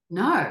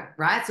 No,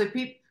 right? So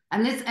people,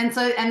 and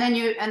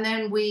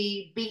then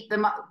we beat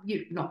them up.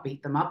 Not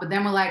beat them up, but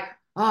then we're like,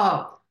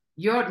 oh,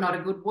 you're not a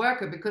good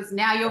worker because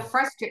now you're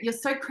frustrated. You're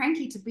so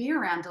cranky to be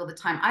around all the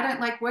time. I don't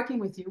like working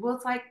with you. Well,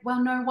 it's like,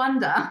 well, no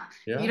wonder.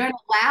 You don't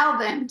allow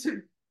them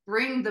to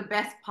bring the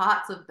best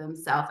parts of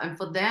themselves and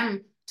for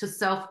them to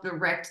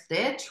self-direct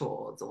their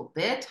chores or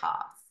their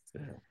tasks.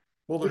 Yeah.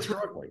 Well, they're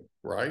struggling,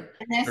 right?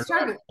 And they're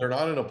struggling. They're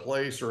not in a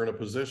place or in a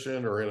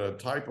position or in a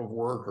type of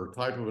work or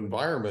type of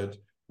environment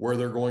where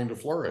they're going to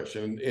flourish.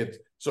 And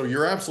so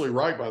you're absolutely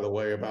right, by the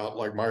way, about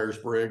like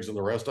Myers-Briggs and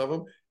the rest of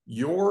them.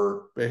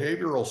 Your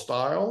behavioral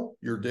style,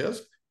 your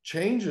DISC,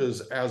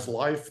 changes as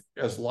life,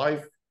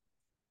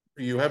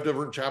 you have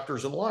different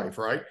chapters in life,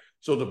 right?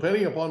 So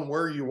depending upon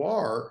where you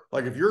are,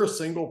 like if you're a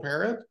single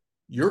parent,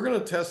 you're going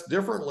to test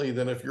differently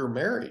than if you're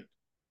married.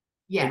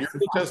 Yes. And you're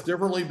going to test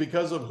differently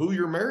because of who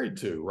you're married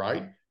to,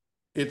 right?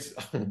 It's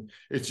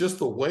just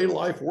the way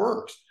life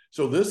works.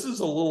 So this is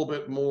a little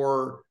bit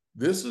more,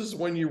 this is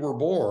when you were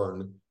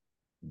born.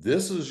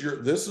 This is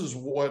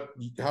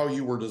how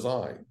you were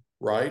designed,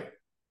 right?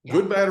 Yeah.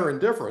 Good, bad, or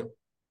indifferent.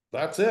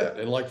 That's it.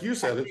 And like you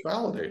said, it's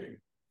validating.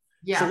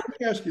 Yeah. So let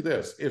me ask you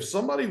this. If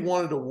somebody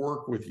wanted to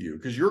work with you,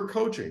 because you're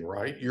coaching,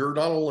 right? You're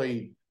not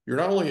only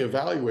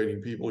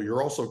evaluating people,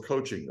 you're also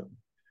coaching them.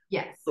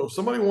 Yes. So if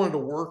somebody wanted to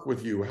work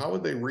with you, how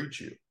would they reach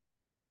you?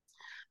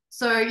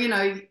 So,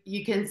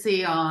 you can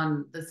see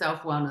on the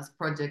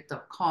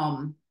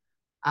selfwellnessproject.com,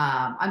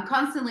 I'm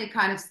constantly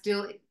kind of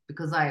still,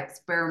 because I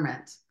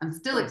experiment, I'm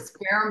still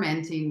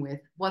experimenting with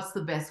what's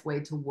the best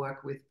way to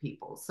work with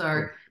people.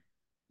 So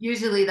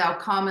usually they'll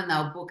come and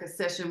they'll book a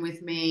session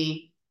with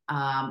me,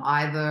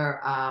 either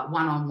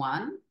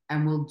one-on-one,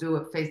 and we'll do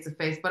it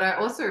face-to-face. But I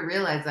also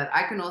realize that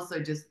I can also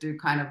just do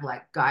kind of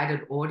like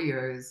guided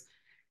audios.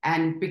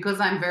 And because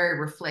I'm very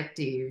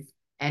reflective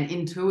and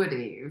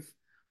intuitive,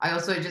 I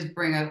also just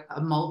bring a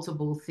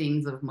multiple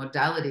things of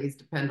modalities,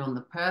 depend on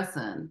the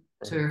person,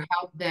 to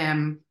help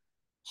them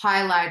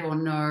highlight or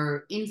know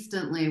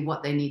instantly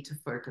what they need to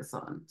focus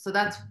on. So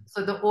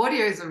so the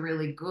audios are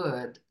really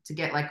good to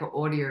get like an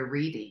audio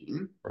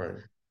reading.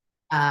 Right.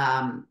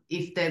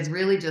 If there's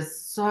really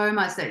just so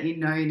much that you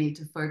need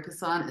to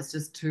focus on, it's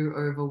just too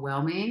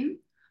overwhelming.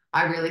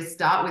 I really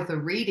start with a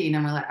reading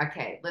and we're like,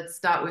 okay, let's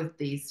start with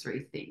these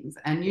 3 things.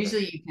 And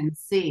usually you can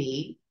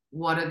see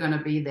what are going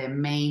to be their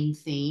main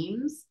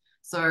themes.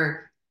 So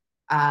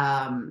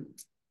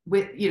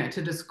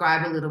to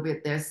describe a little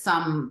bit, there's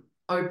some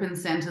open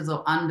centers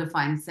or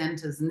undefined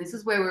centers. And this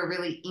is where we're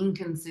really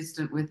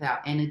inconsistent with our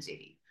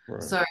energy.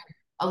 Right. So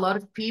a lot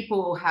of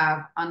people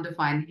have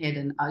undefined head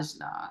and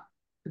ajna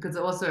because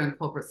it also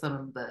incorporates some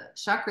of the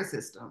chakra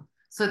system.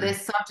 So they're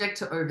subject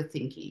to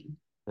overthinking.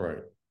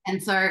 Right.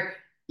 And so,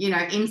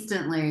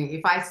 instantly,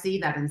 if I see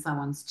that in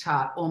someone's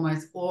chart,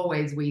 almost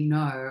always we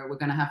know we're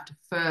going to have to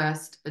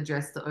first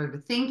address the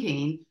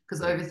overthinking,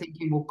 because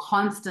overthinking will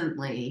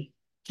constantly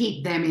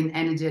keep them in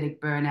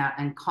energetic burnout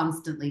and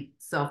constantly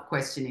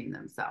self-questioning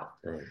themselves.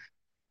 Right.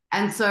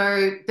 And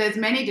so there's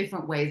many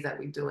different ways that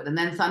we do it. And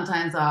then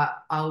sometimes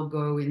I'll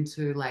go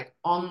into like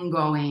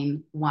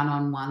ongoing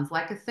one-on-ones,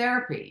 like a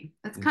therapy.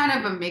 It's kind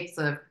of a mix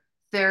of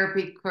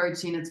therapy,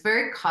 coaching. It's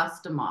very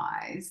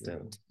customized to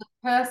the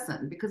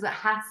person because it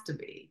has to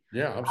be.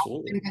 Yeah,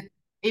 absolutely.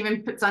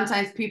 Even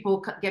sometimes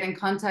people get in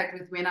contact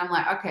with me and I'm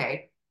like,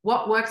 okay,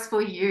 what works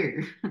for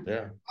you?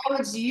 Yeah. How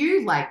would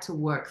you like to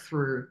work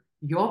through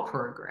your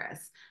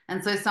progress?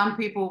 And so some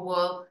people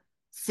will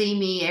see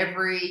me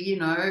every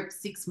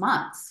 6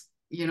 months,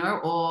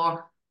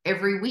 or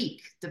every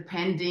week,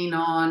 depending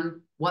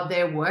on what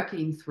they're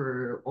working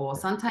through. Or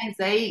sometimes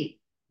they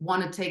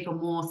want to take a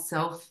more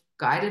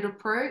self-guided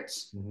approach.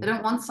 They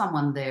don't want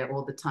someone there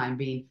all the time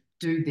being,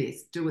 do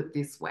this, do it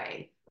this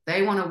way.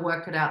 They want to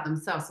work it out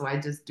themselves. So I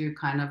just do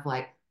kind of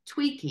like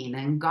tweaking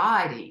and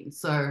guiding.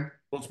 So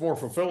it's more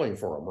fulfilling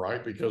for them,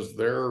 right? Because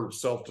they're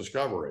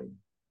self-discovering,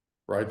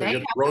 right? They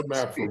get the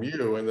roadmap from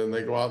you and then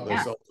they go out and they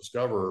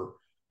self-discover.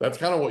 That's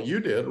kind of what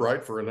you did,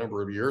 right? For a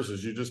number of years,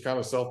 is you just kind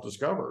of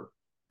self-discovered.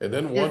 And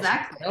then once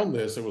you found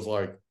this, it was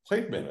like,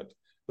 wait a minute,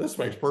 this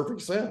makes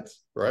perfect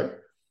sense, right?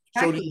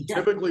 So do you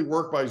typically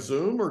work by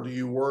Zoom, or do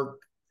you work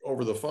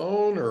over the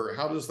phone, or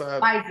how does that?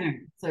 By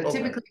Zoom. So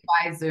typically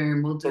by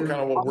Zoom, we'll do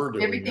kind of what we're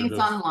doing. Everything's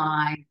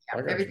online.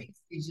 Yeah,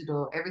 everything's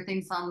digital.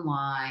 Everything's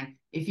online.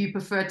 If you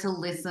prefer to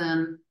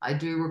listen, I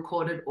do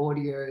recorded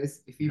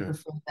audios. If you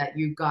prefer that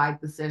you guide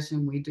the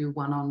session, we do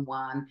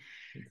one-on-one.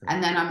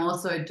 And then I'm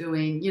also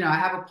doing, I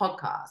have a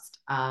podcast.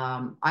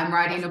 I'm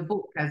writing a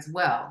book as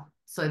well.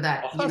 So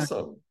that,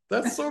 awesome.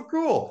 That's so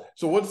cool.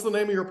 So what's the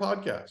name of your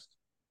podcast?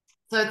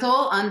 So it's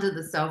all under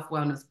the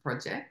Self-Wellness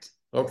Project.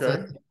 Okay. So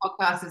the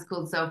podcast is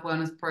called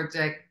Self-Wellness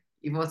Project.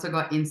 You've also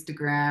got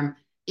Instagram.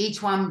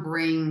 Each one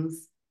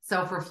brings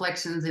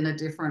self-reflections in a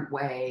different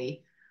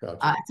way.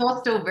 Gotcha. It's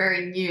all still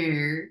very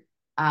new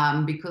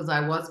because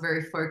I was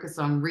very focused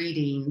on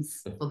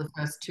readings for the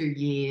first 2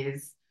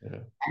 years. Yeah.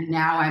 And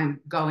now I'm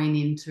going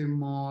into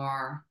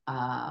more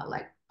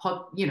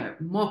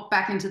more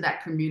back into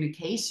that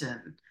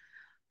communication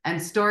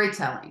and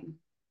storytelling.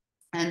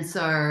 And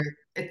so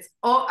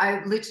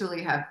I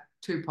literally have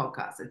 2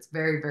 podcasts. It's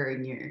very, very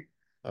new.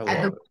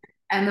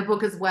 And the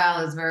book as well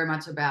is very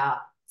much about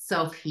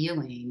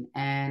self-healing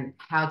and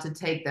how to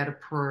take that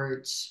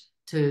approach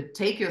to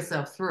take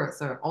yourself through it.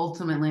 So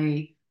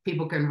ultimately,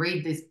 people can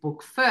read this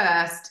book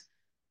first.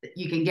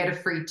 You can get a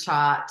free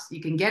chart. You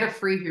can get a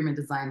free human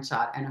design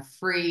chart and a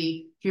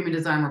free human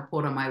design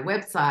report on my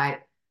website.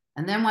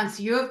 And then once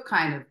you've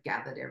kind of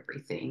gathered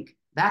everything,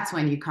 that's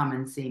when you come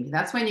and see me.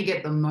 That's when you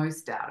get the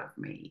most out of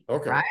me.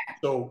 Okay. Right?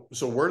 So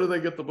where do they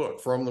get the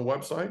book? From the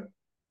website?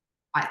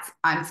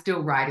 I'm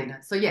still writing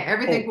it. So yeah,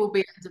 everything will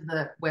be under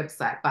the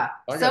website, but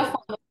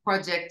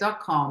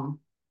selfwellnessproject.com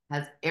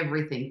has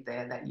everything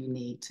there that you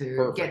need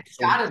to get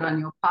started on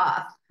your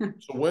path.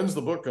 So when's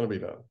the book going to be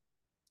done?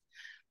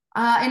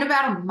 In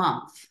about a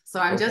month. So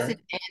I'm just in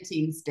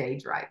editing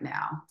stage right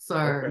now.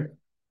 So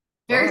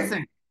very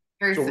soon.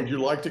 Very soon. Would you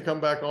like to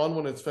come back on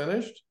when it's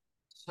finished?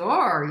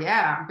 Sure,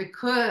 yeah,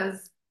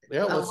 because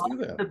Yeah, let's do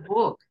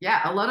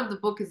that. A lot of the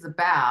book is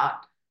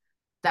about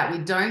that we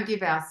don't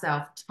give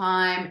ourselves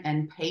time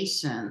and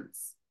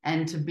patience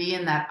and to be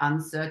in that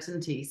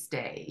uncertainty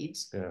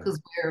stage because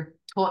we're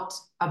taught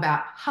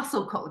about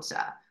hustle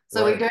culture.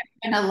 So we don't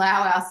even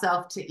allow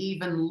ourselves to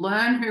even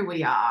learn who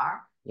we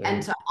are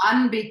and to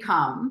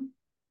unbecome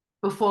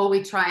before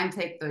we try and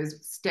take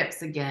those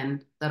steps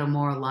again that are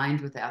more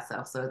aligned with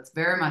ourselves. So it's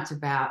very much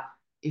about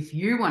if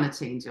you want to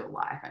change your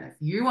life and if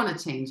you want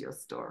to change your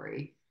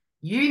story,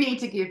 you need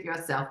to give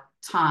yourself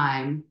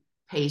time,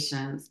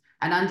 patience,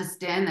 and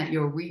understand that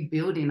you're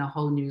rebuilding a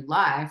whole new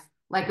life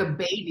like a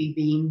baby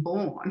being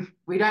born.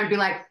 We don't be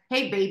like,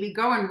 hey, baby,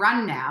 go and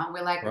run now.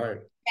 We're like,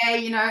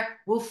 hey,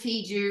 we'll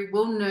feed you,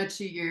 we'll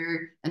nurture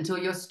you until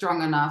you're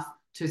strong enough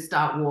to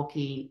start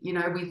walking.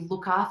 We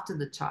look after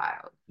the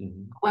child.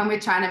 When we're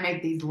trying to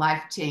make these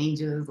life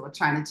changes or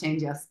trying to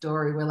change our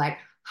story, we're like,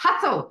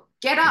 hustle,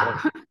 get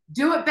up,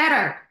 do it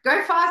better,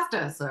 go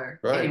faster. So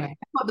anyway,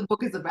 that's what the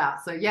book is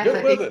about. So yes,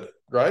 get with it,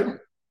 right?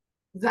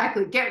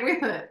 Exactly, get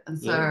with it.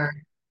 And so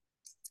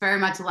it's very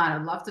much aligned.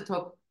 I'd love to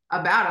talk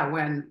about it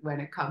when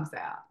it comes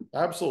out.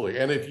 Absolutely.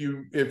 And if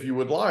you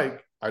would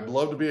like, I'd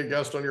love to be a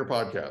guest on your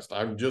podcast.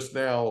 I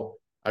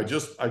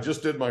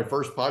just did my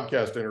first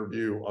podcast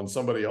interview on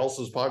somebody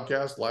else's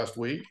podcast last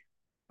week.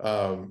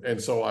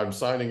 And so I'm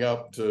signing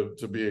up to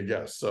be a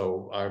guest.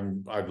 So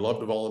I'd love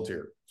to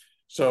volunteer.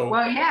 So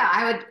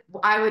I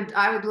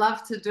would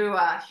love to do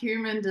a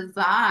human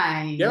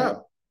design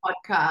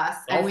podcast.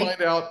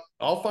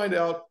 I'll find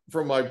out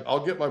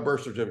I'll get my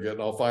birth certificate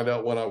and I'll find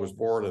out when I was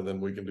born and then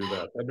we can do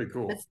that. That'd be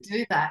cool. Let's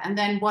do that. And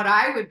then what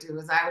I would do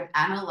is I would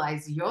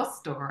analyze your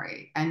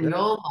story and your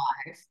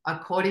life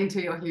according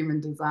to your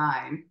human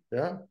design.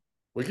 Yeah,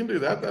 we can do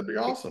that. That'd be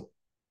awesome.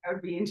 That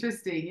would be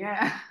interesting.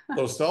 Yeah.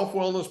 So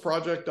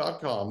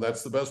selfwellnessproject.com.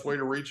 That's the best way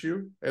to reach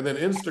you. And then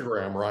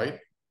Instagram, right?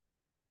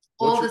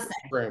 All the same.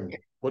 Instagram?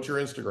 What's your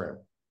Instagram?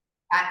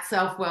 At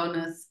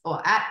self-wellness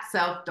or at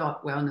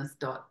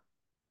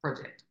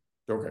self.wellness.project.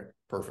 Okay,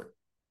 perfect.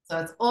 So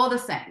it's all the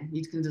same.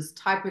 You can just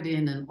type it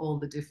in and all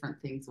the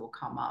different things will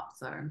come up.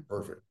 So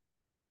perfect.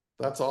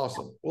 That's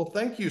awesome. Well,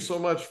 thank you so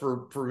much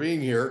for being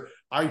here.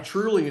 I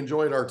truly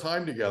enjoyed our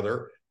time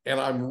together. And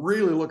I'm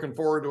really looking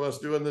forward to us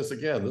doing this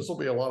again. This will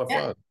be a lot of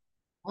fun.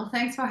 Well,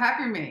 thanks for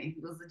having me.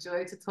 It was a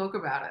joy to talk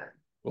about it.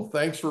 Well,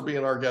 thanks for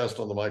being our guest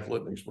on the Mike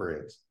Litton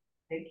Experience.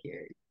 Thank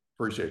you.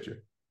 Appreciate you.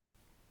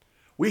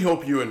 We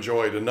hope you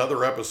enjoyed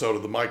another episode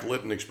of the Mike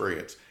Litton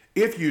Experience.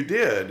 If you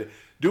did,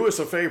 do us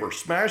a favor,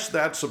 smash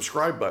that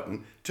subscribe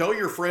button, tell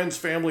your friends,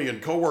 family,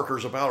 and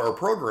coworkers about our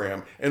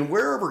program, and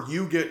wherever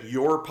you get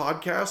your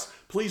podcasts,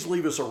 please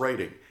leave us a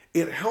rating.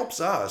 It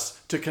helps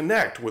us to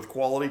connect with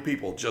quality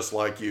people just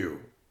like you.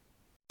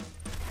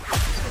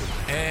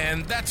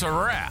 And that's a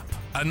wrap.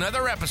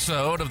 Another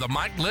episode of the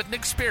Mike Litton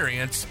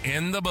Experience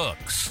in the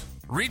books.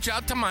 Reach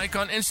out to Mike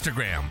on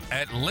Instagram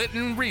at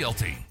Litton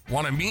Realty.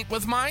 Want to meet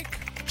with Mike?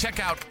 Check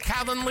out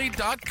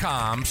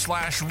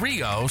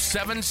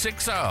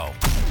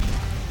Calendly.com/Rio760.